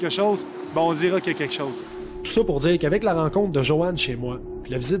qu'il y a quelque chose, ben on dira qu'il y a quelque chose. Tout ça pour dire qu'avec la rencontre de Joanne chez moi,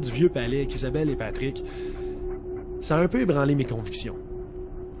 puis la visite du vieux palais avec Isabelle et Patrick, ça a un peu ébranlé mes convictions.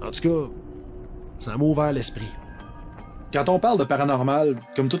 En tout cas, ça m'a ouvert l'esprit. Quand on parle de paranormal,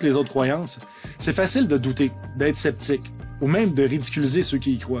 comme toutes les autres croyances, c'est facile de douter, d'être sceptique, ou même de ridiculiser ceux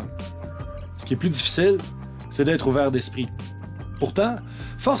qui y croient. Ce qui est plus difficile, c'est d'être ouvert d'esprit. Pourtant,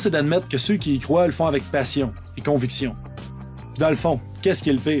 force est d'admettre que ceux qui y croient le font avec passion et conviction. Puis dans le fond, qu'est-ce qui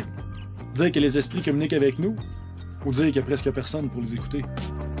est le pire? Dire que les esprits communiquent avec nous, ou dire qu'il n'y a presque personne pour les écouter?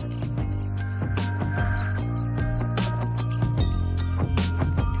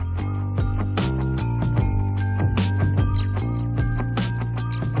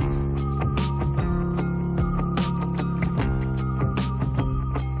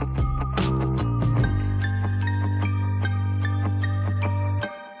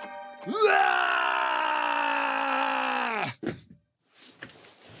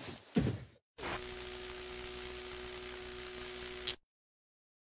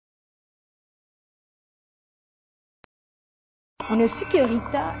 On a su que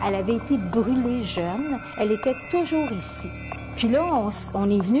Rita, elle avait été brûlée jeune. Elle était toujours ici. Puis là, on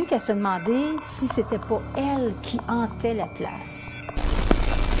est venu qu'à se demander si c'était pas elle qui hantait la place.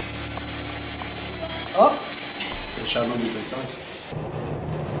 Ah! C'est le charbon des détecteurs.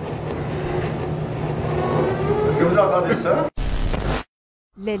 Est-ce que vous entendez ça?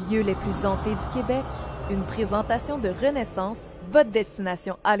 Les lieux les plus hantés du Québec. Une présentation de Renaissance, votre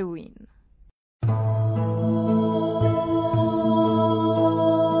destination Halloween.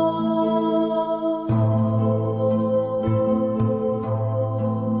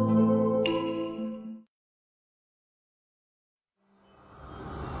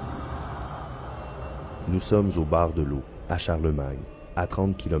 Nous sommes au bar de l'eau, à Charlemagne, à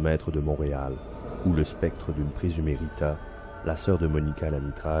 30 km de Montréal, où le spectre d'une présumée Rita, la sœur de Monica la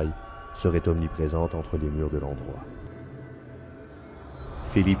mitraille, serait omniprésente entre les murs de l'endroit.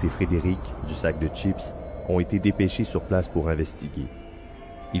 Philippe et Frédéric, du sac de chips, ont été dépêchés sur place pour investiguer.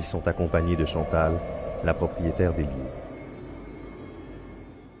 Ils sont accompagnés de Chantal, la propriétaire des lieux.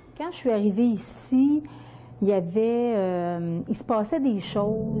 Quand je suis arrivée ici, il se passait des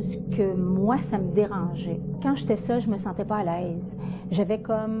choses que moi, ça me dérangeait. Quand j'étais seule, je me sentais pas à l'aise. J'avais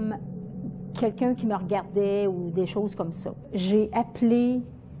comme quelqu'un qui me regardait ou des choses comme ça. J'ai appelé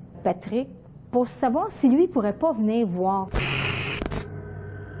Patrick pour savoir si lui pourrait pas venir voir.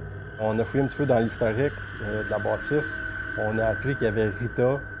 On a fouillé un petit peu dans l'historique de la bâtisse. On a appris qu'il y avait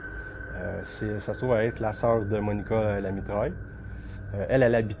Rita. Ça se trouve à être la sœur de Monica la mitraille. Elle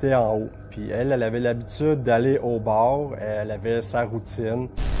habitait en haut. Puis elle avait l'habitude d'aller au bar. Elle avait sa routine.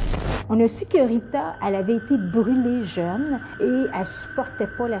 On a su que Rita, elle avait été brûlée jeune et elle supportait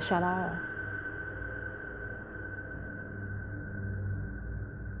pas la chaleur.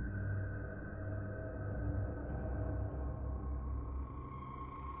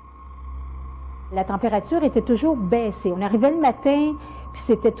 La température était toujours baissée. On arrivait le matin, puis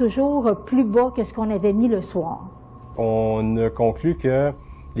c'était toujours plus bas que ce qu'on avait mis le soir. On a conclu que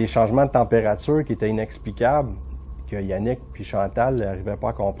les changements de température qui étaient inexplicables, que Yannick puis Chantal n'arrivaient pas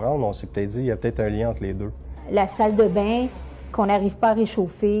à comprendre, on s'est peut-être dit qu'il y a peut-être un lien entre les deux. La salle de bain qu'on n'arrive pas à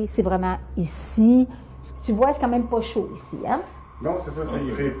réchauffer, c'est vraiment ici. Tu vois, c'est quand même pas chaud ici, hein? Non, c'est ça,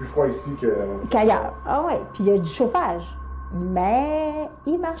 il fait plus froid ici qu'ailleurs. Ah ouais, puis il y a du chauffage, mais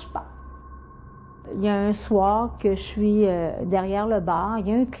il marche pas. Il y a un soir que je suis derrière le bar, il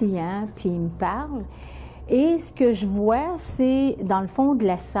y a un client, puis il me parle. Et ce que je vois, c'est, dans le fond de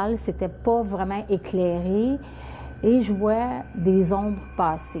la salle, c'était pas vraiment éclairé. Et je vois des ombres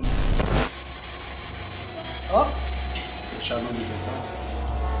passer. Oh! Le charbon des détecteurs.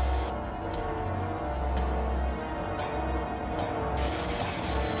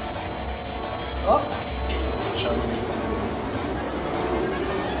 Oh! Le charbon des détecteurs.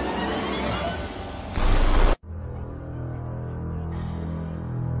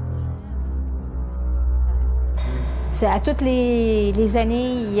 À toutes les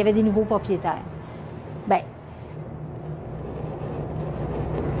années, il y avait des nouveaux propriétaires. Ben.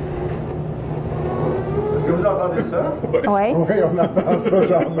 Est-ce que vous entendez ça? Oui. Oui, on entend ça,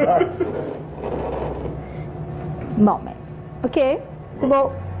 Jean-Max. Bon, ben, OK, c'est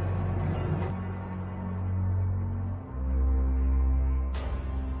beau.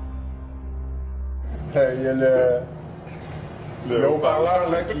 Il y a le haut-parleur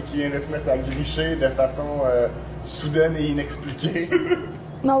là qui vient de se mettre à gricher de façon soudaine et inexpliquée.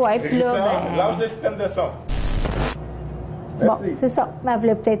 Non, ouais, puis là, ben... Lâche le système de son. Merci. Bon, c'est ça. Elle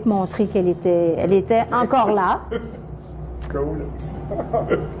voulait peut-être montrer qu'elle était encore là. Cool.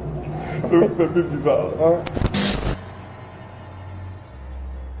 C'est un peu bizarre, hein?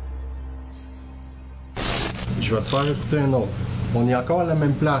 Je vais te faire écouter un autre. On est encore à la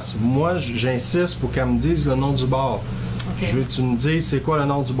même place. Moi, j'insiste pour qu'elle me dise le nom du bar. Okay. Je veux que tu me dises c'est quoi le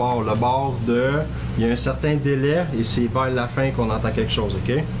nom du bar. Le bar de... Il y a un certain délai et c'est vers la fin qu'on entend quelque chose,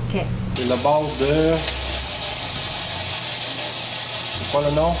 OK? OK. C'est le bar de... C'est quoi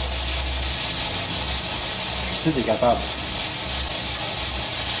le nom? Je sais, t'es capable.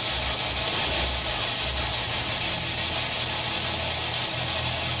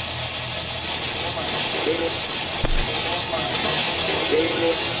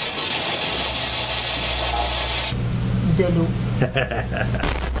 De l'eau.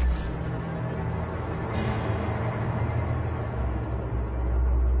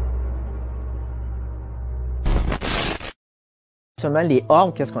 Seulement les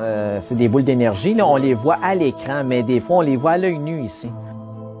orbes, c'est des boules d'énergie. Là, on les voit à l'écran, mais des fois, on les voit à l'œil nu ici.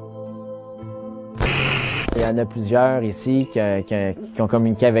 Il y en a plusieurs ici qui ont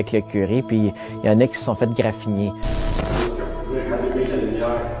communiqué avec le curé, puis il y en a qui se sont fait graffiner. Vous pouvez rallumer la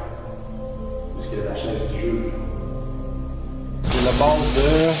lumière, parce qu'il y a la chaise du juge. C'est le bord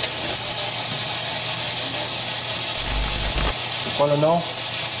de... C'est quoi le nom?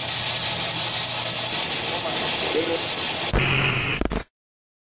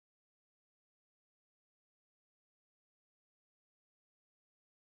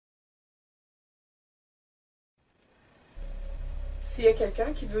 S'il y a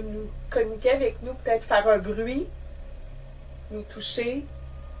quelqu'un qui veut nous communiquer avec nous, peut-être faire un bruit, nous toucher.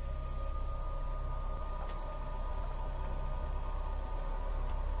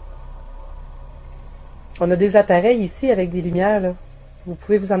 On a des appareils ici avec des lumières, là. Vous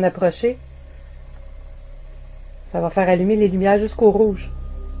pouvez vous en approcher. Ça va faire allumer les lumières jusqu'au rouge.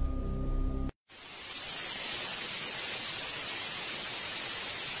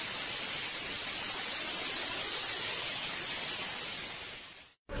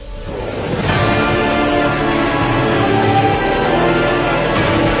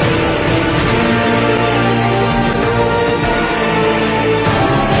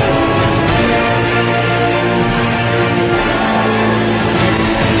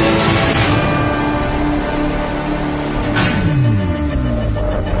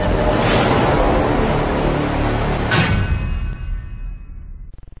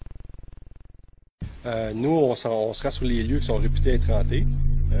 Nous, on sera sur les lieux qui sont réputés être hantés.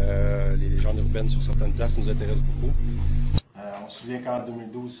 Les légendes urbaines sur certaines places nous intéressent beaucoup. On se souvient qu'en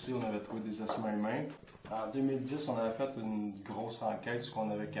 2012, ici, on avait trouvé des ossements humains. En 2010, on avait fait une grosse enquête où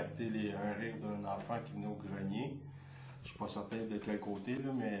on avait capté un rire d'un enfant qui venait au grenier. Je ne suis pas certain de quel côté,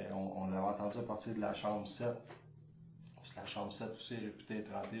 là, mais on l'avait entendu à partir de la chambre 7. La chambre 7 aussi est réputée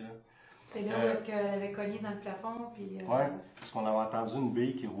être hantée. C'est là où est-ce qu'elle avait cogné dans le plafond, puis... Oui, parce qu'on avait entendu une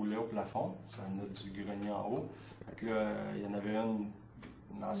bille qui roulait au plafond, ça venait du grenier en haut. Fait que là, il y en avait une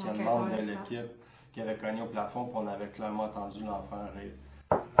ancienne membre de l'équipe qui avait cogné au plafond, puis on avait clairement entendu l'enfant rire.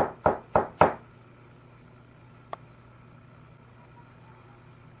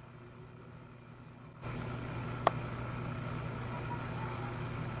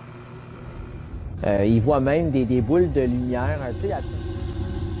 Il voit même des boules de lumière, tu sais.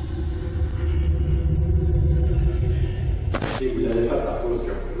 Et vous l'avez fait tantôt, parce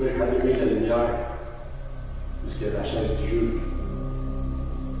que vous pouvez rallumer la lumière, parce qu'il y a la chaise du juge.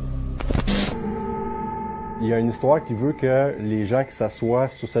 Il y a une histoire qui veut que les gens qui s'assoient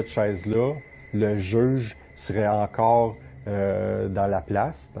sur cette chaise-là, le juge serait encore dans la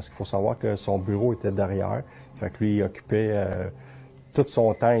place, parce qu'il faut savoir que son bureau était derrière. Fait que lui, il occupait tout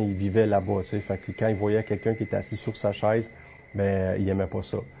son temps, il vivait là-bas. Fait que quand il voyait quelqu'un qui était assis sur sa chaise, ben il aimait pas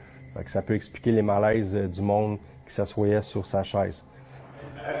ça. Fait que ça peut expliquer les malaises du monde qui s'assoyait sur sa chaise.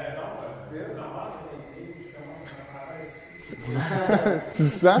 Tu le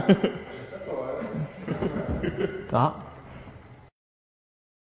sens? Ah.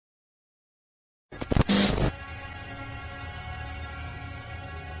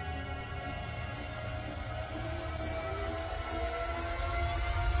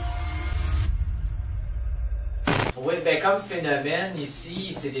 Oui, bien comme phénomène, ici,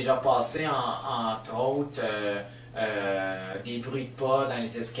 il s'est déjà passé, entre autres, des bruits de pas dans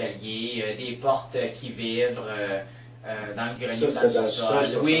les escaliers, des portes qui vibrent dans le grenier, Ça, dans le dans le sous-sol.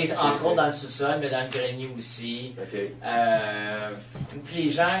 sous-sol, Oui, entre okay. autres dans le sous-sol, mais dans le grenier aussi. Okay. Puis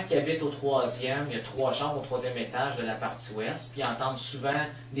les gens qui habitent au 3e, il y a 3 chambres au 3e étage de la partie ouest, puis ils entendent souvent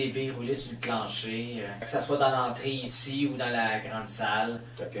des billes rouler sur le plancher, que ce soit dans l'entrée ici ou dans la grande salle.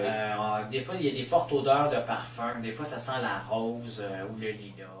 Okay. Des fois, il y a des fortes odeurs de parfum. Des fois, ça sent la rose ou le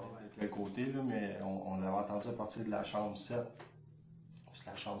lilas. Le côté, là, mais on l'avait entendu à partir de la chambre 7. Parce que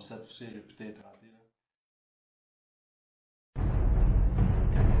la chambre 7 aussi est réputée être hantée.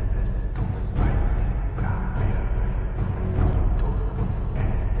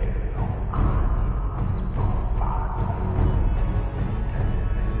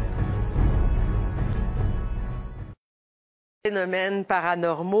 Phénomènes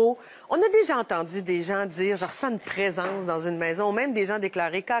paranormaux. On a déjà entendu des gens dire « je ressens une présence dans une maison » ou même des gens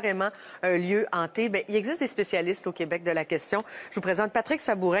déclarer carrément un lieu hanté. Bien, il existe des spécialistes au Québec de la question. Je vous présente Patrick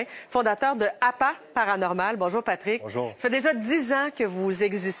Sabourin, fondateur de APA Paranormal. Bonjour Patrick. Bonjour. Ça fait déjà 10 ans que vous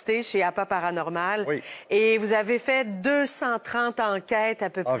existez chez APA Paranormal. Oui. Et vous avez fait 230 enquêtes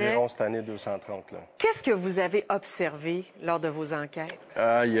à peu près. Environ cette année, 230. Qu'est-ce que vous avez observé lors de vos enquêtes?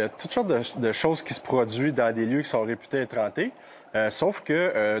 Il y a toutes sortes de choses qui se produisent dans des lieux qui sont réputés être hantés. Sauf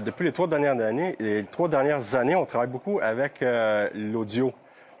que depuis les 3 dernières années, on travaille beaucoup avec l'audio.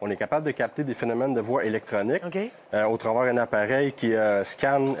 On est capable de capter des phénomènes de voix électronique au travers d'un appareil qui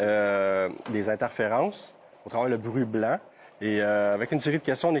scanne des interférences, au travers le bruit blanc. Et avec une série de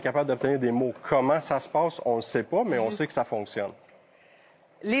questions, on est capable d'obtenir des mots. Comment ça se passe, on ne le sait pas, mais on sait que ça fonctionne.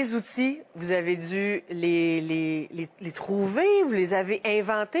 Les outils, vous avez dû les trouver, vous les avez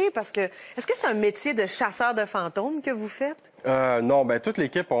inventés, parce que est-ce que c'est un métier de chasseur de fantômes que vous faites? Non, ben toute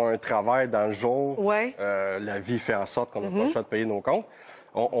l'équipe a un travail dans le jour. Ouais. La vie fait en sorte qu'on n'a pas le choix de payer nos comptes.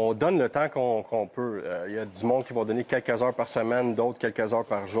 On donne le temps qu'on peut. Il y a du monde qui va donner quelques heures par semaine, d'autres quelques heures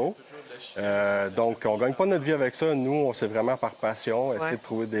par jour. Donc, on gagne pas notre vie avec ça. Nous, c'est vraiment par passion, essayer de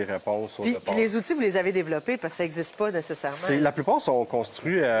trouver des réponses au départ. Puis les outils, vous les avez développés parce que ça n'existe pas nécessairement. La plupart sont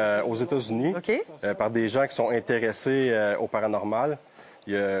construits aux États-Unis par des gens qui sont intéressés au paranormal.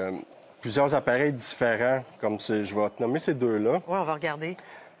 Il y a plusieurs appareils différents, comme je vais te nommer ces deux-là. Oui, on va regarder.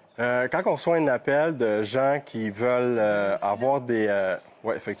 Quand on reçoit un appel de gens qui veulent avoir des...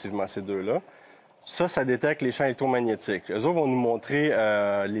 oui, effectivement, ces deux-là. Ça détecte les champs électromagnétiques. Eux autres vont nous montrer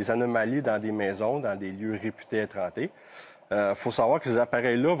les anomalies dans des maisons, dans des lieux réputés être hantés. Faut savoir que ces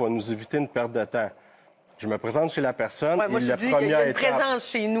appareils-là vont nous éviter une perte de temps. Je me présente chez la personne Ouais, moi, et je la dis, première il y a une étape... présence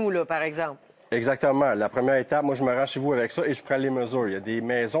chez nous, là, par exemple. Exactement. La première étape, moi, je me rends chez vous avec ça et je prends les mesures. Il y a des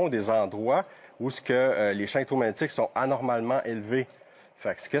maisons, des endroits où les champs électromagnétiques sont anormalement élevés.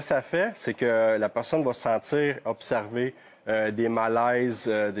 Fait que ce que ça fait, c'est que la personne va se sentir observée, des malaises,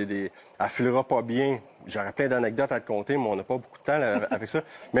 elle filera pas bien. J'aurais plein d'anecdotes à te conter, mais on n'a pas beaucoup de temps avec ça.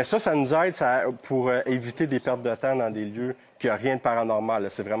 Mais ça nous aide pour éviter des pertes de temps dans des lieux qui n'ont rien de paranormal.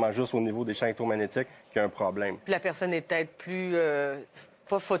 C'est vraiment juste au niveau des champs électromagnétiques qu'il y a un problème. Puis la personne est peut-être plus...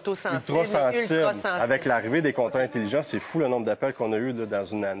 pas photosensible, ultra sensible. Avec l'arrivée des compteurs intelligents, c'est fou le nombre d'appels qu'on a eu là, dans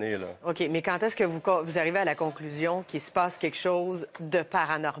une année. Là. OK, mais quand est-ce que vous arrivez à la conclusion qu'il se passe quelque chose de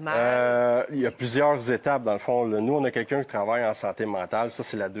paranormal? Il y a plusieurs étapes, dans le fond. Là. Nous, on a quelqu'un qui travaille en santé mentale. Ça,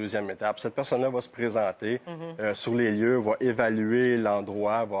 c'est la deuxième étape. Cette personne-là va se présenter sur les lieux, va évaluer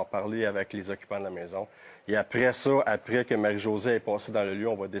l'endroit, va en parler avec les occupants de la maison. Et après ça, après que Marie-Josée est passée dans le lieu,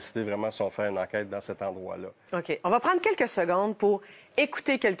 on va décider vraiment si on fait une enquête dans cet endroit-là. OK. On va prendre quelques secondes pour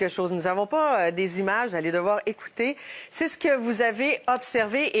écouter quelque chose. Nous n'avons pas des images, vous allez devoir écouter. C'est ce que vous avez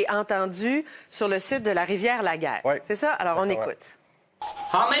observé et entendu sur le site de la rivière Laguerre. Oui. C'est ça? Alors, on écoute.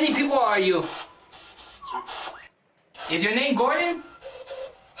 How many people are you? Is your name Gordon?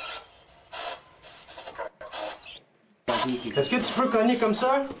 Est-ce que tu peux cogner comme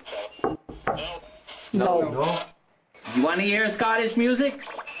ça? No. Do you want to hear Scottish music?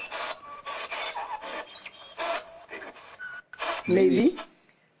 Maybe.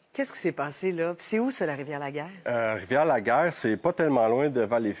 Qu'est-ce qui s'est passé là? Puis c'est où, ça, la Rivière-la-Guerre? Rivière-la-Guerre, c'est pas tellement loin de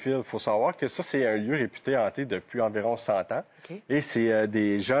Valleyfield. Il faut savoir que ça, c'est un lieu réputé hanté depuis environ 100 ans. Okay. Et c'est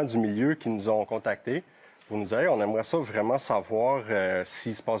des gens du milieu qui nous ont contactés pour nous dire hey, on aimerait ça vraiment savoir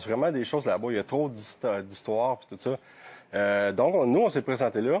s'il se passe vraiment des choses là-bas. Il y a trop d'histoires et tout ça. Donc, nous, on s'est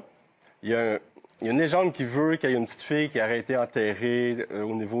présenté là. Il y a une légende qui veut qu'il y ait une petite fille qui aurait été enterrée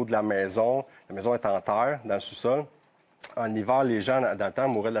au niveau de la maison. La maison est en terre, dans le sous-sol. En hiver, les gens, dans le temps,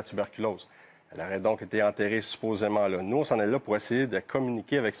 mouraient de la tuberculose. Elle aurait donc été enterrée supposément là. Nous, on s'en est là pour essayer de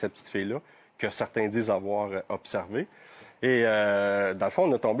communiquer avec cette petite fille-là, que certains disent avoir observée. Et dans le fond,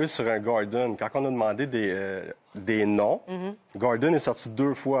 on a tombé sur un Gordon. Quand on a demandé des noms, Gordon est sorti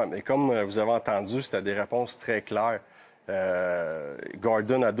 2 fois. Mais comme vous avez entendu, c'était des réponses très claires.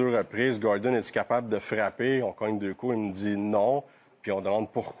 Gordon à 2 reprises. Gordon, est-il capable de frapper? On cogne 2 coups. Il me dit non. Puis on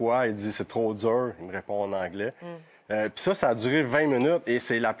demande pourquoi. Il dit c'est trop dur. Il me répond en anglais. Puis ça a duré 20 minutes. Et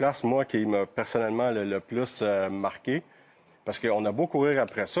c'est la place, moi, qui m'a personnellement le plus marqué. Parce qu'on a beau courir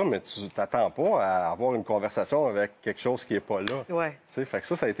après ça, mais tu t'attends pas à avoir une conversation avec quelque chose qui est pas là. Ouais. Fait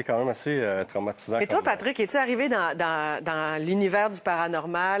que ça a été quand même assez traumatisant. Et toi, Patrick, es-tu arrivé dans l'univers du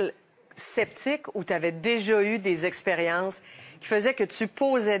paranormal sceptique ou tu avais déjà eu des expériences qui faisaient que tu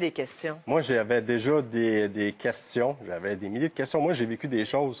posais des questions? Moi, j'avais déjà des questions. J'avais des milliers de questions. Moi, j'ai vécu des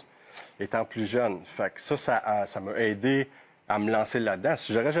choses étant plus jeune. Fait que ça m'a aidé à me lancer là-dedans.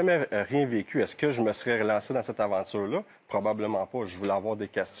 Si j'aurais jamais rien vécu, est-ce que je me serais relancé dans cette aventure-là? Probablement pas. Je voulais avoir des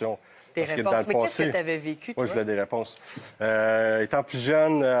questions. Des Parce réponses. Que dans le Mais passé, qu'est-ce que tu avais vécu, toi? Moi, je voulais des réponses. Étant plus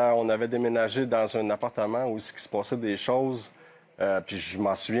jeune, on avait déménagé dans un appartement où il se passait des choses. Puis je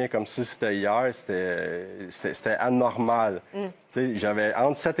m'en souviens comme si c'était hier. C'était anormal. J'avais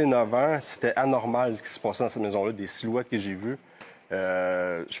entre 7 et 9 ans. C'était anormal ce qui se passait dans cette maison-là, des silhouettes que j'ai vues.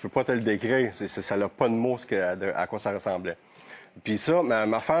 Je peux pas te le décrire. Ça n'a pas de mots à quoi ça ressemblait. Puis ça,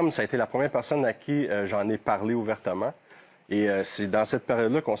 ma femme, ça a été la première personne à qui j'en ai parlé ouvertement. Et c'est dans cette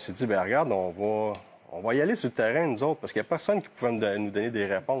période-là qu'on s'est dit, ben regarde, on va y aller sur le terrain, nous autres, parce qu'il n'y a personne qui pouvait nous donner des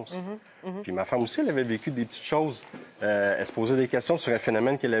réponses. Puis ma femme aussi, elle avait vécu des petites choses. Elle se posait des questions sur un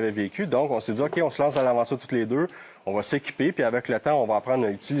phénomène qu'elle avait vécu. Donc, on s'est dit, OK, on se lance dans l'aventure toutes les deux. On va s'équiper, puis avec le temps, on va apprendre à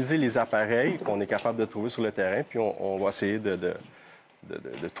utiliser les appareils qu'on est capable de trouver sur le terrain, puis on va essayer de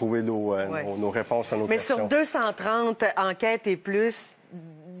trouver nos réponses à nos questions. Mais sur 230 enquêtes et plus,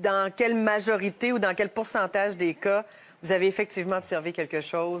 dans quelle majorité ou dans quel pourcentage des cas vous avez effectivement observé quelque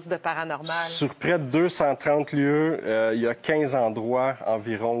chose de paranormal? Sur près de 230 lieux, il y a 15 endroits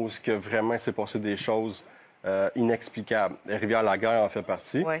environ où vraiment s'est passé des choses inexplicables. Rivière-la-Guerre en fait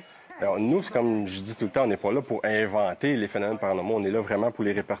partie. Ouais. Alors, nous, comme je dis tout le temps, on n'est pas là pour inventer les phénomènes paranormaux. On est là vraiment pour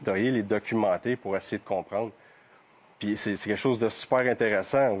les répertorier, les documenter, pour essayer de comprendre. Puis c'est quelque chose de super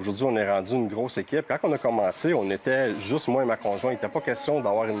intéressant. Aujourd'hui, on est rendu une grosse équipe. Quand on a commencé, on était juste moi et ma conjointe. Il n'était pas question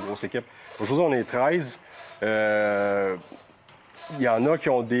d'avoir une grosse équipe. Aujourd'hui, on est 13. Il y en a qui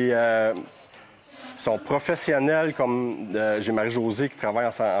ont sont professionnels, comme j'ai Marie-Josée qui travaille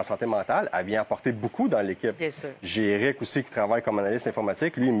en santé mentale. Elle vient apporter beaucoup dans l'équipe. Bien sûr. J'ai Eric aussi qui travaille comme analyste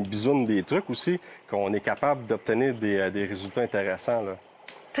informatique. Lui, il me bisoune des trucs aussi, qu'on est capable d'obtenir des résultats intéressants, là.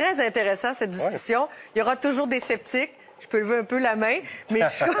 Très intéressant, cette discussion. Il y aura toujours des sceptiques. Je peux lever un peu la main, mais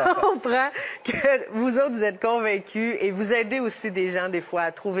je comprends que vous autres, vous êtes convaincus et vous aidez aussi des gens, des fois,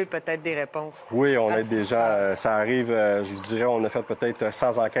 à trouver peut-être des réponses. Oui, on aide des gens. Ça arrive, je vous dirais, on a fait peut-être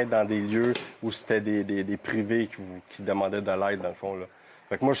 100 enquêtes dans des lieux où c'était des privés qui demandaient de l'aide, dans le fond, là.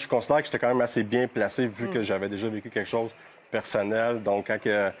 Fait que moi, je considère que j'étais quand même assez bien placé, vu que j'avais déjà vécu quelque chose personnel. Donc, quand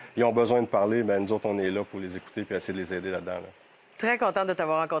ils ont besoin de parler, ben nous autres, on est là pour les écouter et essayer de les aider là-dedans, là. Très contente de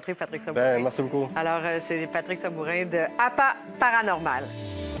t'avoir rencontré, Patrick Sabourin. Ben, merci beaucoup. Alors, c'est Patrick Sabourin de APA Paranormal.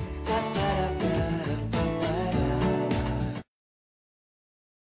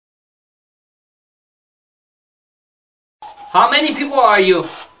 How many people are you?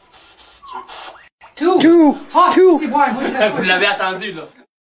 Two. C'est bon. Vous l'avez attendu, là.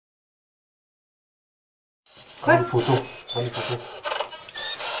 Prends des photos. Prends des photos.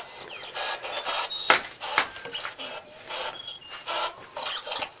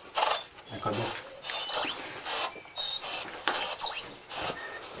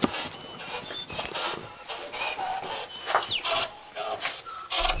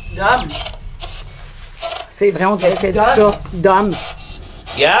 Dom. C'est vrai, on dirait que c'est ça. Dom.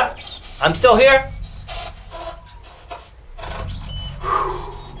 Yeah, I'm still here.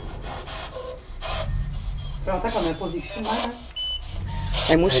 Ça fait longtemps qu'on n'a pas vécu ça, moi,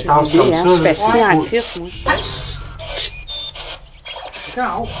 hein? Moi, je suis Intense vidée, comme hein. ça, Je suis là. fatiguée en crise, moi.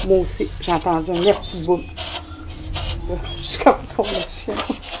 Moi aussi, j'ai entendu un esti de boum. Je suis comme pour le chien.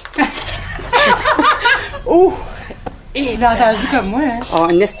 Oh! Il l'a entendu comme moi, hein? Oh,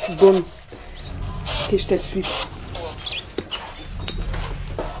 un esti de boum. Ok, je te suis. Ça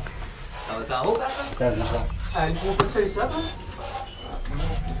va en haut, là? Je vois pas de ça, hein?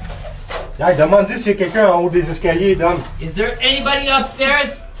 Hey, demande-y s'il y a quelqu'un en haut des escaliers, Dom. Is there anybody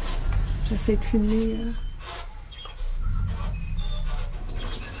upstairs? J'essaie de filmer, hein.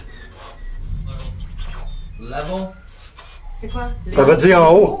 Level? C'est quoi? Ça veut dire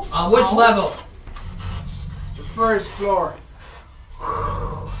en haut. On which level? The first floor.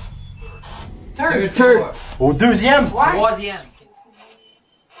 Third Third. floor. Au deuxième? Ouais. Troisième.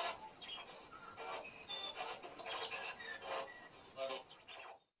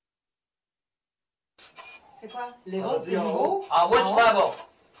 C'est quoi? Level, c'est niveau? On which level?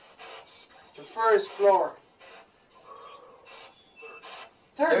 The first floor.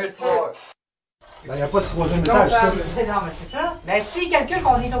 Third floor. Ben, il n'y a pas de troisième étage, ça. Non, mais c'est ça. Ben, si calcule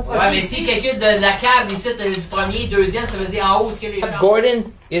qu'on est au premier. Ouais, mais si quelqu'un de la cave ici, du premier, deuxième, ça veut dire en haut ce que les gens. Gordon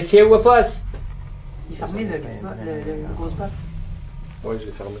is here with us. Il a fermé le ghost box. Oui,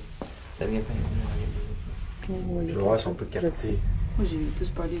 j'ai fermé. Ça vient pas. Je vais voir si on peut capter. Moi, j'ai plus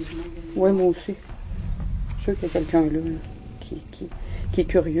peur des humains. Oui, moi aussi. Je suis sûr qu'il y a quelqu'un là qui est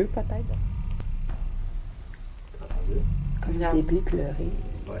curieux, peut-être. Comme un bébé pleurer.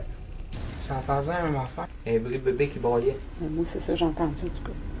 Ouais. J'ai entendu la même affaire. Un vrai bébé qui broyait. Moi, c'est ça, j'ai entendu, en tout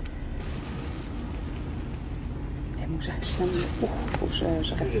cas. Mais moi, j'ai la chienne. Faut que je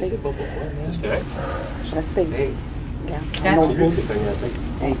respecte. Je sais pas pourquoi, mais. C'est correct? Je respecte. Hey. Regarde. C'est lui qui s'est cogné la tête.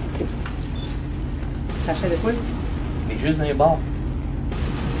 Hey, OK. Ta chaîne de poule? Mais juste dans les bars.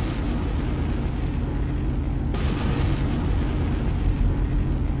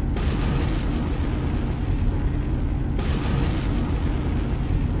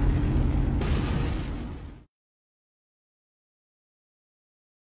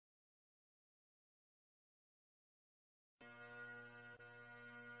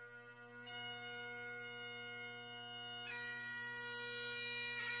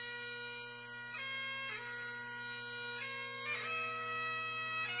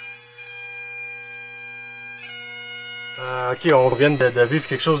 OK, on vient de vivre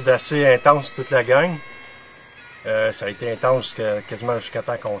quelque chose d'assez intense, toute la gang. Ça a été intense quasiment jusqu'à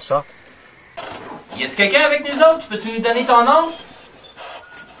temps qu'on sorte. Y a-t-il quelqu'un avec nous autres? Peux-tu nous donner ton nom?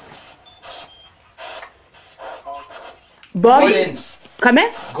 Bob? Gordon. Comment?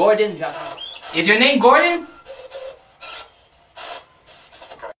 Gordon, j'entends. Is your name Gordon?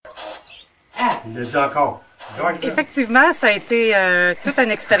 Il l'a dit encore. Effectivement, ça a été toute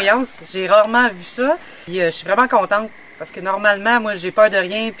une expérience. J'ai rarement vu ça. Puis, je suis vraiment contente parce que normalement, moi, j'ai peur de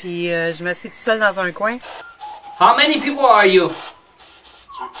rien puis je m'assieds tout seul dans un coin. How many people are you?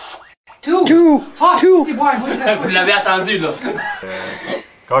 Two. Two. C'est bon, Vous l'avez attendu, là.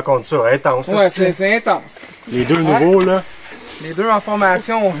 Raconte ça, intense. Ouais, c'est intense. Les deux nouveaux, là. Les deux en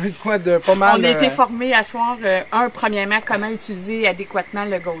formation ont vu de quoi de pas mal. On a été formés à soir, premièrement, comment utiliser adéquatement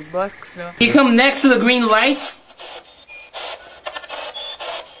le Ghost Box. Là. You come next to the green lights.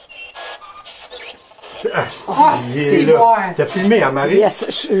 C'est là. T'as filmé, hein, Marie? Yes,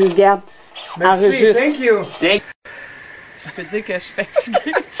 je regarde. Merci, thank you. Je peux dire que je suis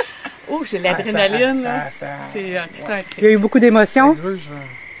fatiguée. Oh, j'ai l'adrénaline. C'est tout un truc. Il y a eu beaucoup d'émotions.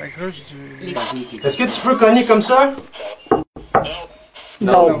 Ça gruge du... Est-ce que tu peux cogner comme ça?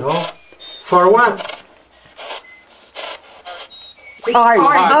 Non. Non. For what? Hard.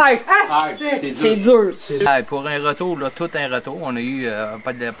 C'est dur. Pour un retour, là, tout un retour, on a eu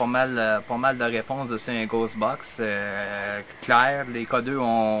pas mal de réponses dessus un Ghost Box. Claire, les K2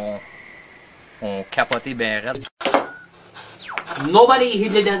 ont capoté ben raide.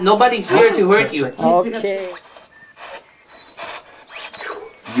 Nobody's here to hurt you. Okay.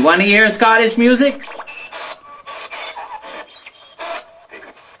 You want to hear Scottish music?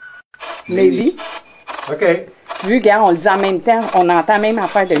 Maybe. OK. Tu veux, gars, on le dit en même temps. On entend même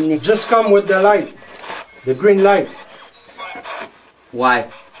affaire de Nick. Just come with the light. The green light. Why?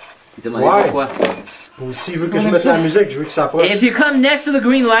 Il demandait pourquoi. Ou s'il veut que je mette la musique, je veux que ça approche. If you come next to the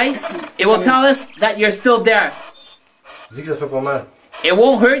green lights, it will tell us that you're still there. Dis que ça fait pas mal. It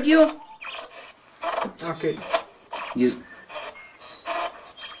won't hurt you. OK.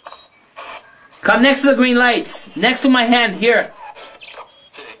 Come next to the green lights. Next to my hand, here.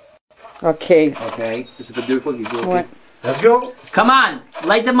 OK. Okay. Ça fait 2 fois qu'il dit Ouais. Let's go. Come on,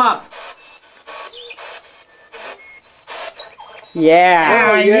 light them up.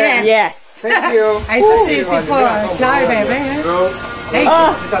 Yeah. Oh, yeah. Yes. Thank you. Hey, ça, c'est pas clair, ben, hein? Hey.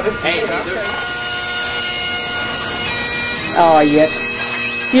 Hey, les deux. Oh, yes.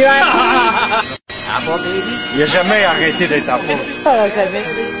 Apple baby. Il a jamais arrêté d'être à fond. Oh, jamais.